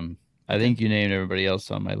 I Okay. think you named everybody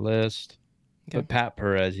else on my list. Okay. But Pat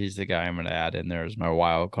Perez, he's the guy I'm going to add in there as my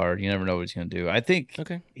wild card. You never know what he's going to do. I think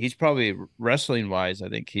Okay. he's probably wrestling wise. I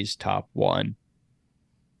think he's top one.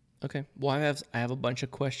 Okay. Well, I have a bunch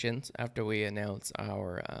of questions after we announce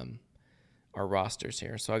our rosters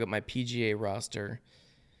here. So I got my PGA roster.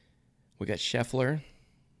 We got Scheffler,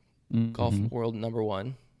 Golf Mm-hmm. World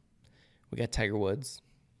 #1. We got Tiger Woods.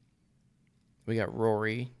 We got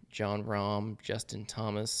Rory, John Rahm, Justin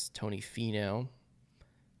Thomas, Tony Finau.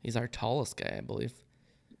 He's our tallest guy, I believe.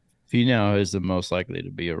 Finau is the most likely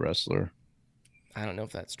to be a wrestler. I don't know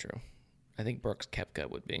if that's true. I think Brooks Koepka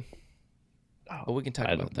would be, Oh, but we can talk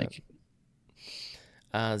I about don't that. think.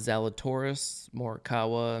 Zalatoris,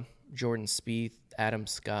 Morikawa, Jordan Spieth, Adam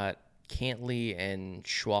Scott, Cantley, and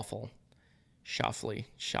Schauffele.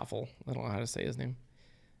 I don't know how to say his name.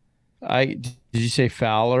 Did you say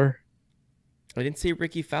Fowler? I didn't say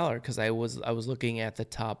Ricky Fowler because I was looking at the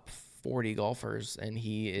top 40 golfers, and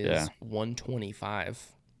he Yeah. is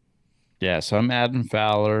 125. Yeah. So I'm adding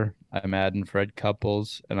Fowler, I'm adding Fred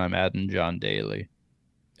Couples, and I'm adding John Daly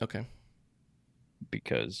Okay,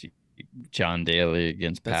 because John Daly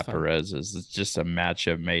against that's Pat fine. Perez is it's just a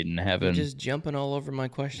matchup made in You're heaven. just jumping all over my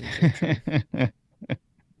questions there, Trent.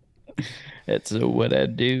 It's what I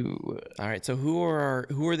do. All right, so who are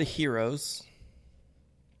the heroes?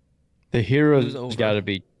 The Who's hero's got over? to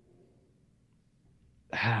be.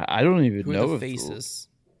 I don't even Who are the know if faces?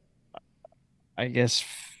 I guess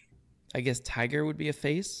I guess Tiger would be a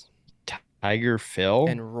face, Tiger Phil.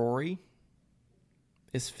 and Rory.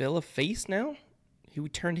 Is Phil a face now? He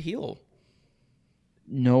turned heel.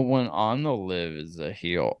 No one on the live is a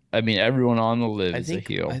heel. I mean, everyone on the live I is a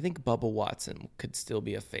think I heel. think Bubba Watson could still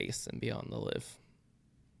be a face and be on the live.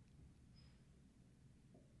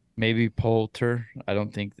 Maybe Poulter. I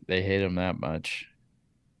don't think they hate him that much.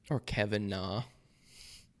 Or Kevin Na.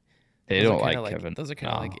 They don't like Kevin. Those are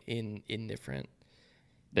kind of No, like indifferent.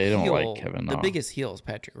 they don't like Heel, Kevin. the No. biggest heel is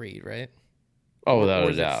Patrick Reed, right? Oh, Or without a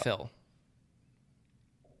is it doubt. Phil?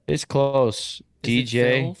 It's close. Is it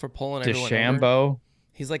Phil DJ, for pulling everyone over? DeChambeau.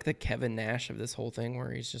 He's like the Kevin Nash of this whole thing,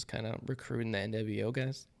 where he's just kind of recruiting the NWO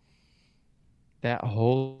guys. That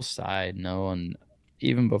whole side, no one,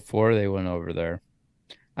 even before they went over there.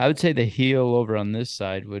 I would say the heel over on this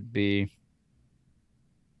side would be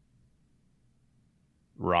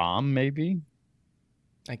Rom, maybe.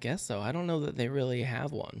 I guess so. I don't know that they really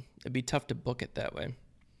have one. It'd be tough to book it that way.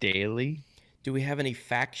 Daly. Do we have any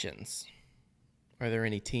factions? Are there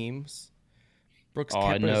any teams? Brooks Oh,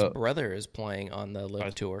 I Koepka's know. brother is playing on the I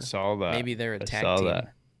Live Tour. saw that. Maybe they're a I tag saw team.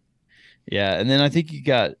 that. Yeah, and then I think you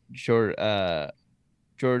got Jordan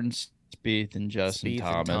Spieth and Justin Spieth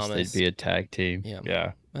and Thomas. They'd Thomas. be a tag team. Yeah,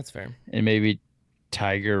 Yeah, that's fair. and maybe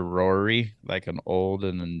Tiger Rory, like an old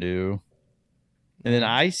and a new. And All then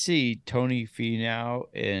right. I see Tony Finau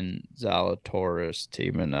and Zalatoris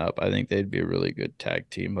teaming up. I think they'd be a really good tag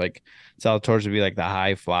team. Like Zalatoris would be like the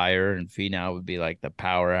high flyer, and Finau would be like the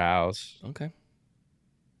powerhouse. Okay.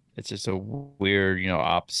 It's just a weird,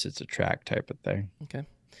 opposites attract type of thing. Okay.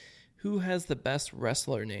 Who has the best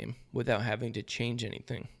wrestler name without having to change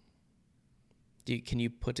anything? Can you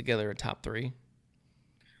put together a top three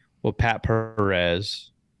Well, Pat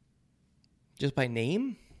Perez, just by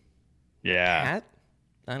name? yeah, Pat?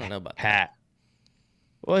 I don't know about that. Pat.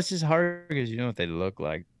 Well, it's just hard because you know what they look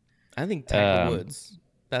like. I think Tiger Um, Woods.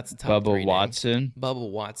 That's a top Bubba three name. Watson. Bubba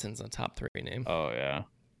Watson's a top three name. Oh yeah.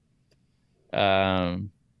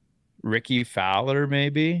 Um, Ricky Fowler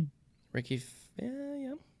maybe, Yeah,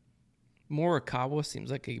 yeah. Morikawa seems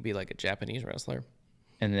like he could be like a Japanese wrestler.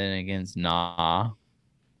 and then against Nah,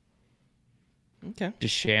 Okay.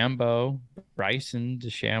 DeChambeau, Bryson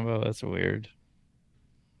DeChambeau. That's weird.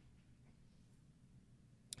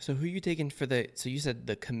 So who you taking for the? So you said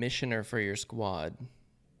the commissioner for your squad.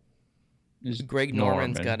 Is Greg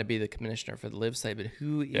Norman's got Norman. to be the commissioner for the live side, but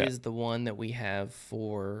who Yeah, is the one that we have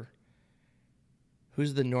for?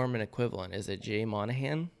 Who's the Norman equivalent? Is it Jay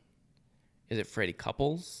Monahan? Is it Freddie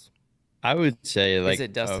Couples? I would say Is like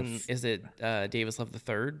it Dustin? Is it Davis Love the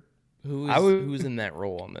Third? I Who's would in that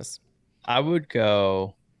role on this? I would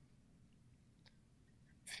go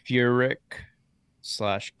Furyk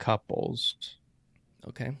slash Couples.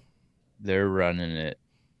 Okay, They're running it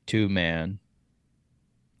 2 man.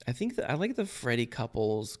 I think that I like the Freddie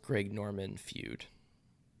Couples Greg Norman feud.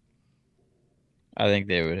 I think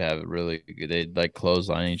they would have really good. They'd like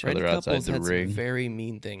clothesline each Freddie other outside Couples the had some ring. very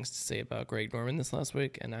mean things to say about Greg Norman this last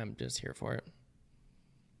week, and I'm just here for it.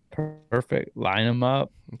 Perfect. Line them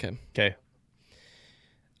up. Okay. Okay.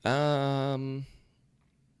 Um.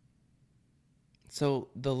 So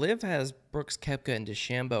the Liv has Brooks Koepka and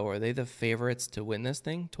DeChambeau. Are they the favorites to win this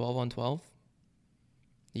thing? 12 on 12.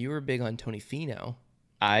 You were big on Tony Finau.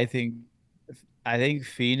 I think I think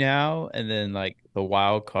Finau and then like the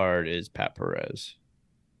wild card is Pat Perez.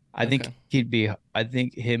 I think Okay. he'd be I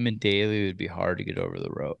think him and Daly would be hard to get over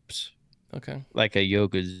the ropes. Okay. Like a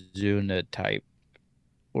Yokozuna type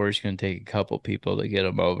where it's gonna take a couple people to get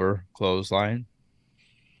him over clothesline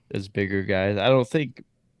as bigger guys. I don't think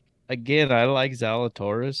again, I like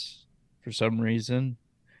Zalatoris for some reason.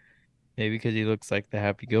 Maybe because he looks like the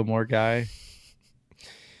Happy Gilmore guy.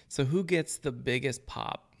 So who gets the biggest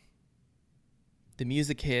pop? The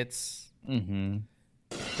music hits. Mm-hmm.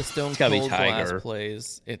 The Stone It's gotta be Cold Glass Tiger.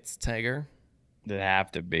 plays. It's Tiger. They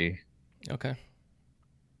have to be. Okay.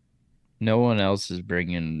 No one else is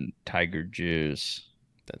bringing Tiger juice.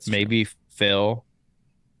 That's true. Maybe Phil,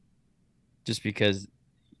 just because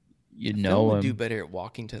you Phil know would do him. better at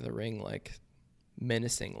walking to the ring like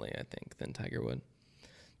menacingly, I think, than Tiger would.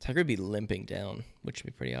 Tiger would be limping down, which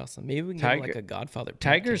would be pretty awesome. Maybe we can give him like Tiger a Godfather pimp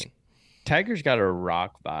Tiger's cane. Tiger's got a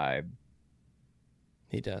rock vibe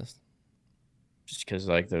He does. just because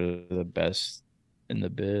like they're the best in the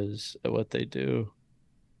biz at what they do.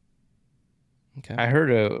 Okay. I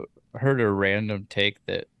heard a random take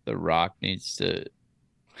that The Rock needs to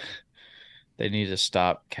they need to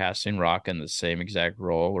stop casting Rock in the same exact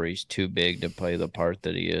role where he's too big to play the part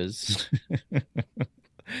that he is.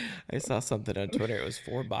 I saw something on Twitter. It was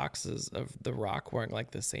 4 boxes of The Rock wearing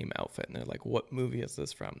like the same outfit, and they're like, "What movie is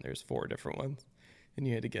this from?" There's 4 different ones, and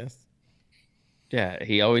you had to guess. Yeah,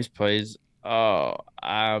 he always plays, "Oh,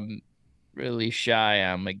 I'm really shy.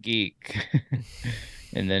 I'm a geek."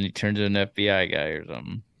 And then he turns into an FBI guy or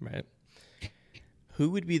something. Right.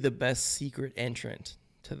 Who would be the best secret entrant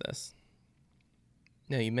to this?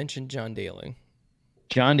 Now you mentioned John Daly.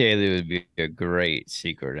 John Daly would be a great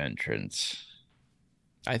secret entrance.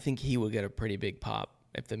 I think he would get a pretty big pop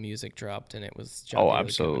if the music dropped and it was John Oh, Daly coming out.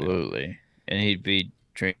 absolutely. And he'd be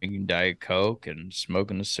drinking Diet Coke and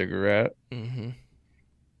smoking a cigarette. Mm-hmm.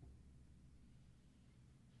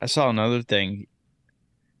 I saw another thing.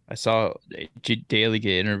 I saw Daly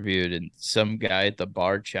get interviewed, and some guy at the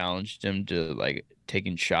bar challenged him to like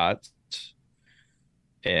taking shots.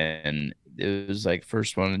 And it was like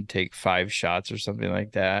first one to take 5 shots or something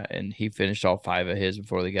like that. And he finished all 5 of his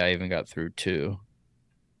before the guy even got through 2.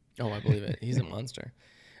 Oh, I believe it. He's a monster.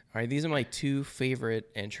 All right, these are my 2 favorite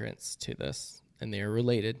entrants to this, and they are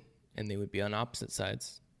related, and they would be on opposite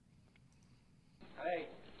sides. Hey,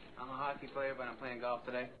 I'm a hockey player, but I'm playing golf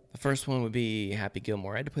today. The first one would be Happy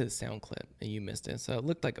Gilmore. I had to play the sound clip, and you missed it, so it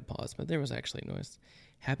looked like a pause, but there was actually noise.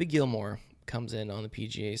 Happy Gilmore comes in on the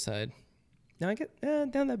PGA side. Now I get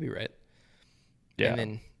down. That'd be right. Yeah. And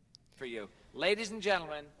then For you. Ladies and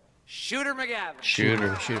gentlemen, Shooter McGavin.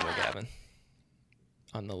 Shooter. Shooter McGavin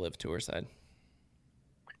on the Live Tour side.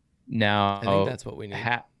 Now, I think that's what we need.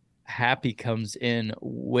 Happy comes in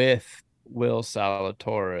with Will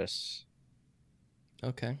Salatoris.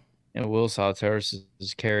 Okay. And Will Salatoris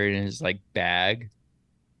is carrying his like bag.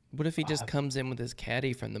 What if he just comes in with his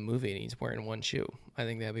caddy from the movie and he's wearing one shoe? I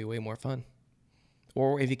think that'd be way more fun.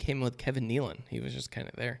 Or if he came with Kevin Nealon, he was just kind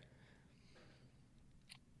of there.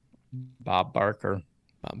 Bob Barker.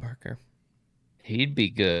 Bob Barker. He'd be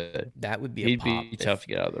good. That would be He'd a pop. be tough to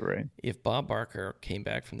get out of the ring. If Bob Barker came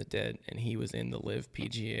back from the dead and he was in the Live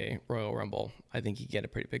PGA Royal Rumble, I think he'd get a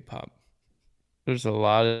pretty big pop. There's a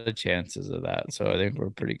lot of chances of that, so I think we're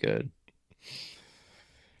pretty good.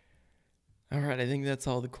 All right, I think that's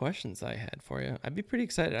all the questions I had for you. I'd be pretty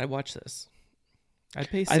excited. I'd watch this. I'd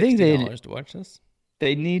pay $60 to watch this.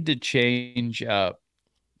 They need to change up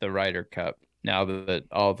the Ryder Cup now that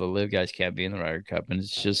all the Live guys can't be in the Ryder Cup, and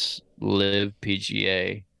it's just Live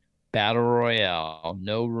PGA Battle Royale,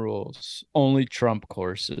 no rules, only Trump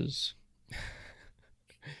courses.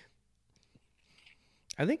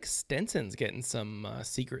 I think Stenson's getting some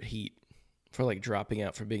secret heat for like dropping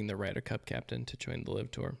out for being the Ryder Cup captain to join the Live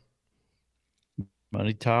Tour.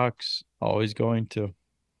 Money talks, always going to.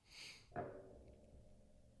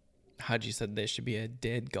 Haji said there should be a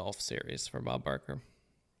dead golf series for Bob Barker.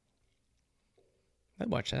 I'd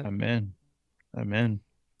watch that. I'm in.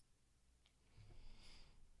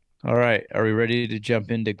 All right. Are we ready to jump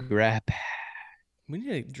into grab? We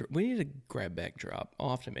need a grab bag drop. I'll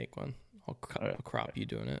have to make one. I'll crop you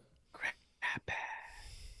doing it. Grab.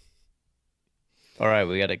 All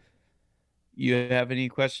right. You have any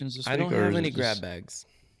questions this week? I don't have any grab bags.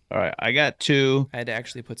 All right. I got 2. I had to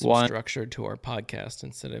actually put some structure to our podcast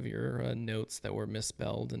instead of your notes that were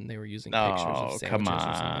misspelled and they were using pictures of sandwiches come or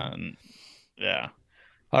on. something. Yeah.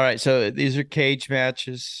 All right. So these are cage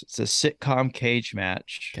matches. It's a sitcom cage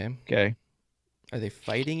match. Okay. Are they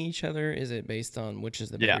fighting each other? Is it based on which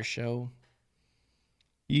is the better show?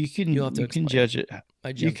 You can judge it.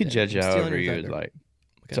 You can judge it however you would like.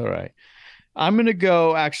 Okay. It's all right. I'm going to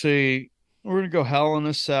go, we're going to go Hell in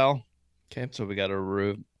a Cell. Okay. So we got a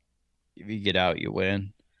room. If you get out, you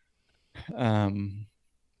win. So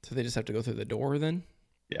they just have to go through the door then?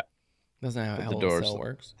 Yeah. That's not how Hell in a Cell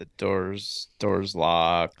works. The door's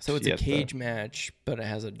locked. So it's a cage match, but it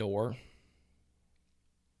has a door.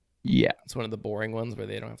 Yeah. It's one of the boring ones where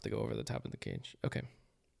they don't have to go over the top of the cage. Okay.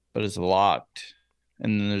 But it's locked.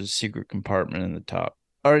 And then there's a secret compartment in the top.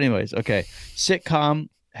 Or anyways, okay. Sitcom,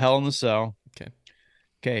 Hell in the Cell. Okay.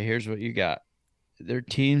 Okay, here's what you got. They're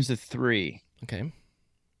teams of 3. Okay.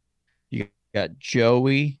 You got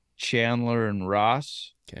Joey, Chandler, and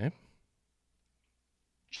Ross. Okay.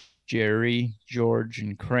 Jerry, George,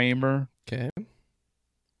 and Kramer. Okay.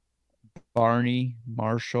 Barney,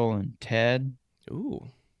 Marshall, and Ted. Ooh.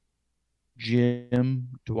 Jim,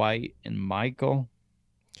 Dwight, and Michael.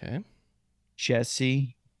 Okay.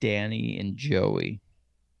 Jesse, Danny, and Joey.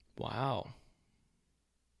 Wow.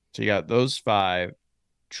 So you got those 5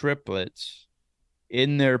 triplets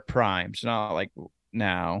in their primes, not like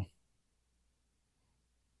now.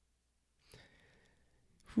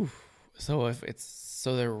 Whew. So if it's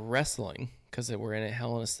so they're wrestling because we're in a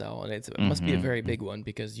Hell in a Cell, and it must be a very Mm-hmm. big one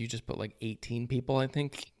because you just put like 18 people, I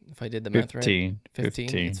think, if I did the math right. 15.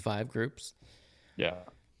 15. It's 5 groups. Yeah.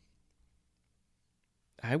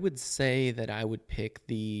 I would say that I would pick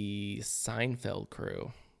the Seinfeld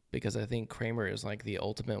crew because I think Kramer is like the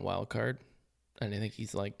ultimate wild card, and I think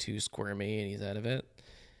he's like too squirmy and he's out of it.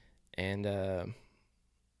 And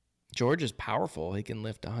George is powerful; he can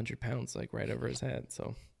lift 100 pounds like right over his head.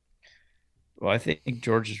 So Well, I think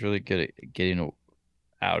George is really good at getting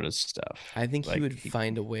out of stuff. I think he Like, would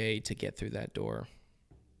find a way to get through that door.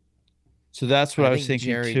 so that's what I I was think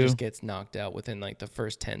thinking Jerry too. just gets knocked out within like the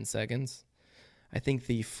first 10 seconds. I think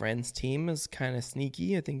the Friends team is kind of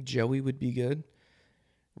sneaky. I think Joey would be good.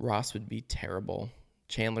 Ross would be terrible.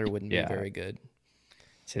 Chandler wouldn't be Yeah. very good.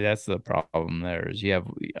 See, that's the problem there is you have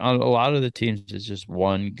on a lot of the teams it's just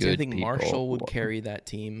one See, I good think Marshall would people. carry that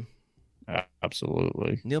team.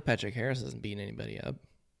 Absolutely. Neil Patrick Harris isn't beating anybody up.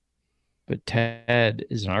 But Ted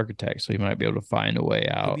is an architect, so he might be able to find a way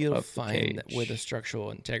He'll out be able to of the find where the cage.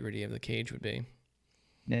 structural integrity of the cage would be.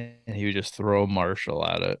 And he would just throw Marshall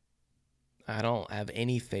at it. I don't have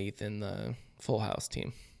any faith in the Full House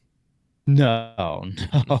team. No,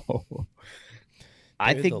 no.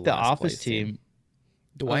 I They're the think the last Office place team. team,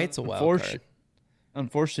 Dwight's a wild card.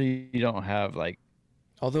 unfortunately, you don't have like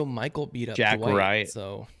Although Michael beat up Jack Dwight, Ryan.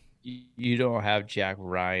 so You don't have Jack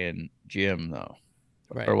Ryan Jim though,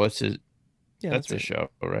 right. or what's his? Yeah, that's right. the show,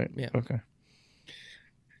 right? Yeah. Okay.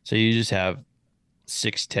 So you just have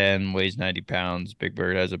 6'10", weighs 90 pounds. Big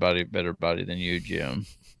Bird has a better body than you, Jim.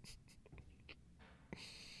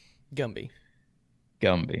 Gumby.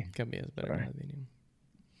 Gumby has better body than you.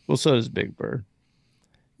 Well, so does Big Bird.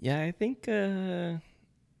 Yeah, I think. Yeah,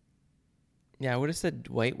 I would have said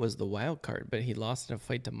Dwight was the wild card, but he lost in a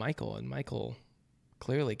fight to Michael, and Michael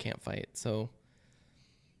clearly can't fight. So,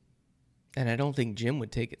 and I don't think Jim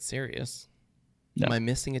would take it serious. No. Am I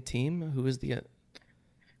missing a team? Who is the?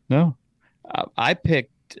 No, I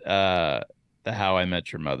picked the How I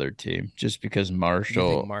Met Your Mother team just because Marshall.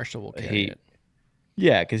 You think Marshall will carry it?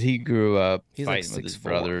 Yeah, because he grew up He's fighting like with his 6'4".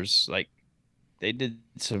 brothers. Like they did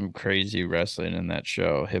some crazy wrestling in that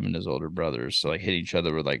show. Him and his older brothers, so like hit each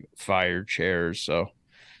other with like fire chairs. So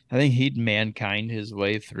I think he'd mankind his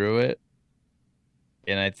way through it,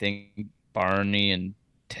 and I think Barney and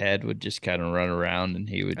Ted would just kind of run around, and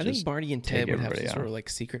he would I just. think Barney and take Ted would have some everybody sort out. of like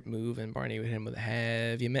secret move, and Barney would hit him with a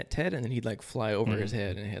 "Have you met Ted?" and then he'd like fly over his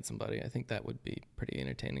head and hit somebody. I think that would be pretty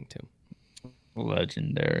entertaining too.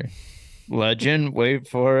 Legendary. Legend, wait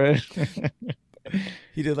for it.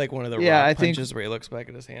 He did like one of the Yeah, rock I think- punches where he looks back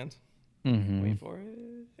at his hand. Mhm. Wait for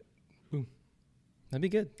it. Boom. That'd be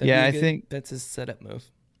good. Yeah, be I good- think- that's his setup move.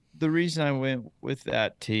 The reason I went with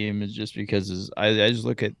that team is just because I just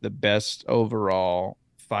look at the best overall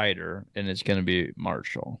fighter, and it's going to be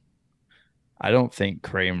Marshall. I don't think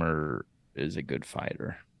Kramer is a good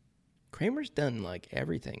fighter. Kramer's done like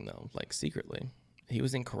everything though, like secretly. He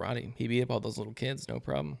was in karate. He beat up all those little kids, no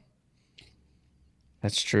problem.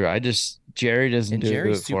 That's true. Jerry doesn't And do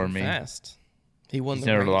Jerry's it super for me. fast. He won He's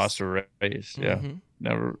the never race. lost a race. Yeah, Mhm.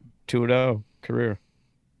 never 2-0 career.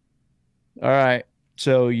 All right,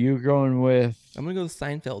 so you're going with, I'm gonna go with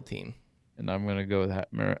Seinfeld team. and I'm going to go with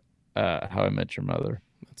How I Met Your Mother.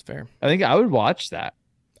 That's fair. I think I would watch that.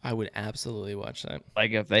 I would absolutely watch that.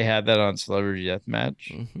 Like if they had that on Celebrity Deathmatch.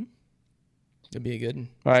 Mm-hmm. It'd be a good one.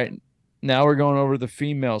 All right, now we're going over the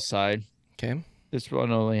female side. Okay. This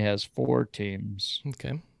one only has 4 teams.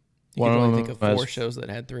 Okay. You One can of only them think of 4 has- shows that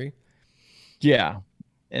had 3. Yeah,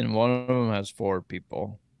 and one of them has 4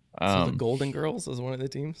 people. So the Golden Girls is one of the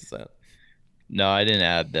teams. Is that? No, I didn't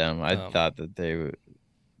add them. I thought that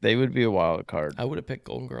they would be a wild card. I would have picked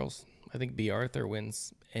Golden Girls. I think B. Arthur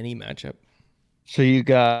wins any matchup. So you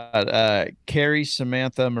got Carrie,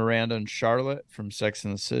 Samantha, Miranda, and Charlotte from Sex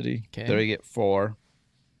and the City. Okay. They get 4.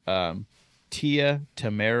 Tia,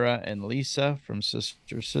 Tamara, and Lisa from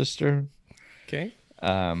Sister. Okay.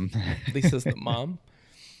 Um, Lisa's the mom.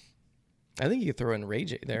 I think you could throw in Ray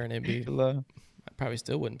J there, and it'd be. I probably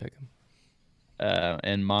still wouldn't pick him.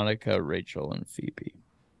 And Monica, Rachel, and Phoebe.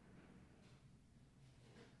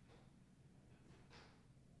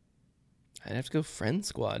 I'd have to go Friend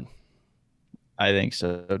Squad. I think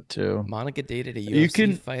so too. Monica dated a You UFC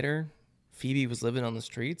can- fighter. Phoebe was living on the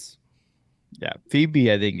streets. Yeah,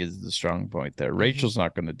 Phoebe, I think, is the strong point there. Rachel's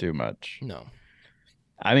not going to do much. No.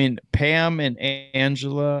 I mean, Pam and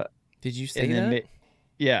Angela, Did you say and then that?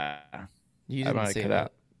 yeah, You I didn't might say cut that.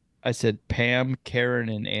 out. I said Pam, Karen,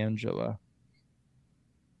 and Angela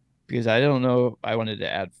because I don't know if I wanted to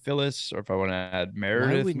add Phyllis or if I want to add Why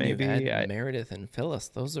Meredith. wouldn't you Maybe. add Meredith and Phyllis?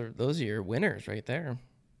 Those are your winners right there.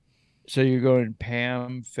 So you're going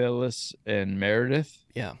Pam, Phyllis, and Meredith.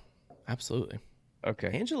 Yeah, absolutely.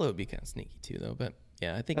 Okay, Angela would be kind of sneaky too, though. But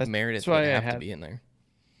yeah, I think that's Meredith would why I have to had. be in there.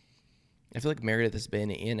 I feel like Meredith has been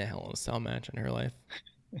in a Hell in a Cell match in her life.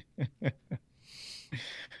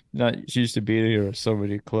 Not she used to be there with so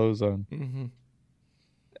many clothes on. Mm-hmm.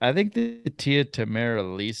 I think the Tia Tamara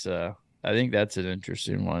Lisa. I think that's an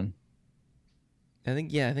interesting one. I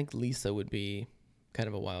think Lisa would be kind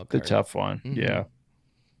of a wild The card. tough one. Mm-hmm. Yeah.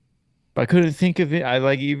 But I couldn't think of it. I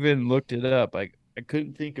like even looked it up. Like I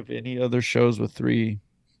couldn't think of any other shows with three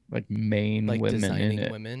like main Like women in designing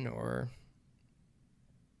it. women or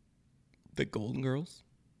the Golden Girls.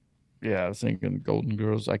 Yeah, I was thinking Golden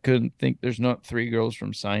Girls. I couldn't think there's not three girls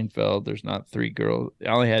from Seinfeld. There's not three girls. I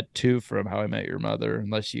only had two from How I Met Your Mother,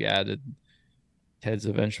 unless you added Ted's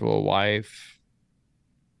eventual wife,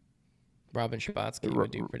 Robin Scherbatsky would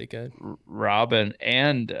do pretty good. Robin,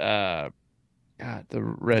 and God, the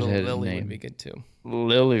redheaded Lily would be name. good too.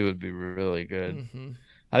 Lily would be really good. Mm-hmm.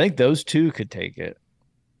 I think those two could take it.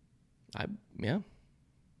 Yeah.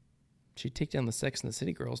 She'd take down the Sex and the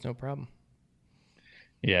City girls, no problem.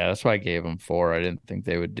 Yeah, that's why I gave them four. I didn't think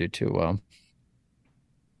they would do too well.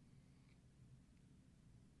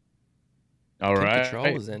 All Kim right.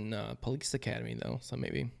 Cattrall was in Police Academy though, so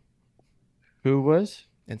maybe Who was?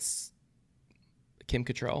 it's Kim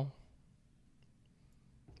Cattrall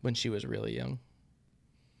when she was really young.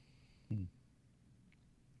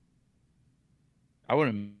 I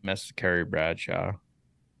wouldn't mess with Carrie Bradshaw.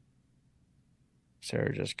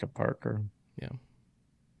 Sarah Jessica Parker. Yeah.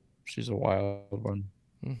 She's a wild one.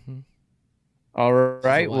 Mm-hmm. All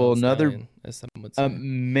right. Well, another stallion, as some would say.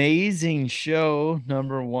 amazing show,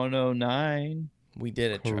 number 109. We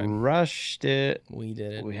did it, Troy. Crushed it. We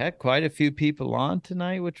did it. We had quite a few people on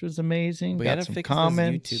tonight, which was amazing. We Got gotta some fix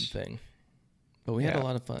comments. this YouTube thing. But we had a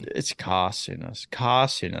lot of fun. It's costing us.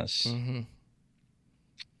 Mm-hmm.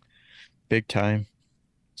 Big time.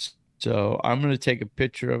 So I'm going to take a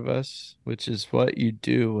picture of us, which is what you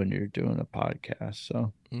do when you're doing a podcast.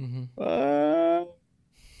 So,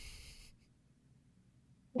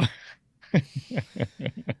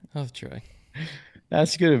 Oh, Troy.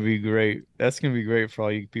 That's going to be great. That's going to be great for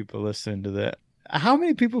all you people listening to that. How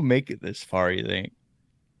many people make it this far, you think?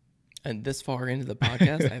 And this far into the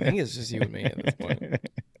podcast, I think it's just you and me at this point.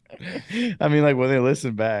 I mean, like when they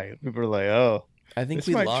listen back, people are like, "Oh, I think this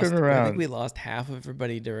we might lost. turn around." I think we lost half of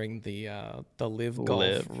everybody during the Live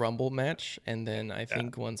Golf Rumble match, and then I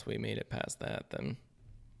think once we made it past that, then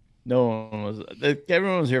no one was.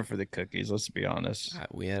 Everyone was here for the cookies. Let's be honest.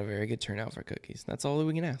 We had a very good turnout for cookies. That's all that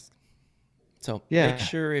we can ask. So yeah, make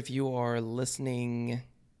sure if you are listening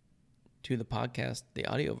to the podcast, the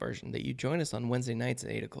audio version, that you join us on Wednesday nights at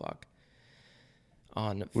 8:00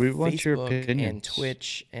 on Facebook and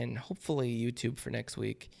Twitch and hopefully YouTube for next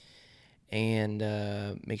week. And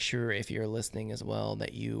make sure if you're listening as well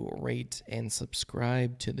that you rate and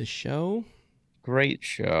subscribe to the show. Great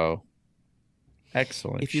show.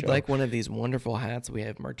 Excellent. If you'd like one of these wonderful hats, we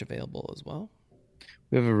have merch available as well.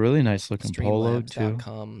 We have a really nice looking polo too.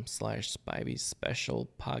 Streamlabs.com/Spivey special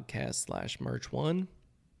podcast/merch one.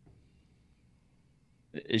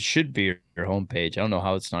 It should be your homepage. I don't know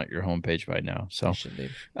how it's not your homepage right now. So it should be.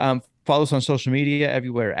 Follow us on social media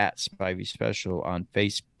everywhere at Spivey Special on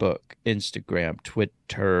Facebook, Instagram,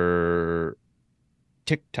 Twitter,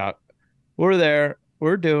 TikTok. We're there.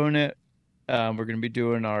 We're doing it. We're going to be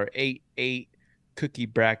doing our 8-8 cookie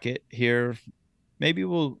bracket here. Maybe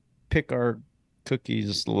we'll pick our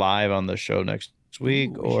cookies live on the show next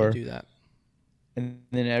week. We should do that. And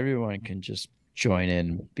then everyone can just join in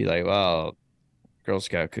and be like, well, Girl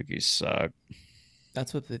Scout cookies suck.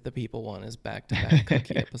 That's what the people want is back-to-back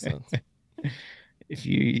cookie episodes. If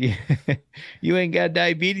you ain't got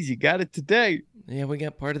diabetes, you got it today. Yeah, we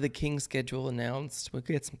got part of the Kings schedule announced. We'll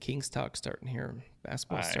get some Kings talk starting here.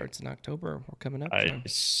 Basketball starts in October. We're coming up. I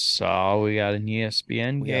saw we got an ESPN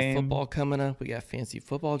game. We got football coming up. We got fancy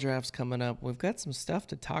football drafts coming up. We've got some stuff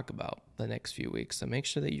to talk about the next few weeks. So make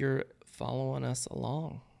sure that you're following us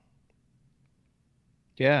along.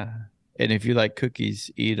 Yeah. And if you like cookies,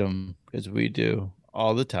 eat them because we do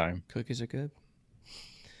all the time. Cookies are good.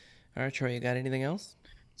 All right, Troy, you got anything else?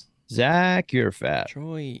 Zach, you're fat.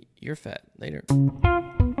 Troy, you're fat. Later.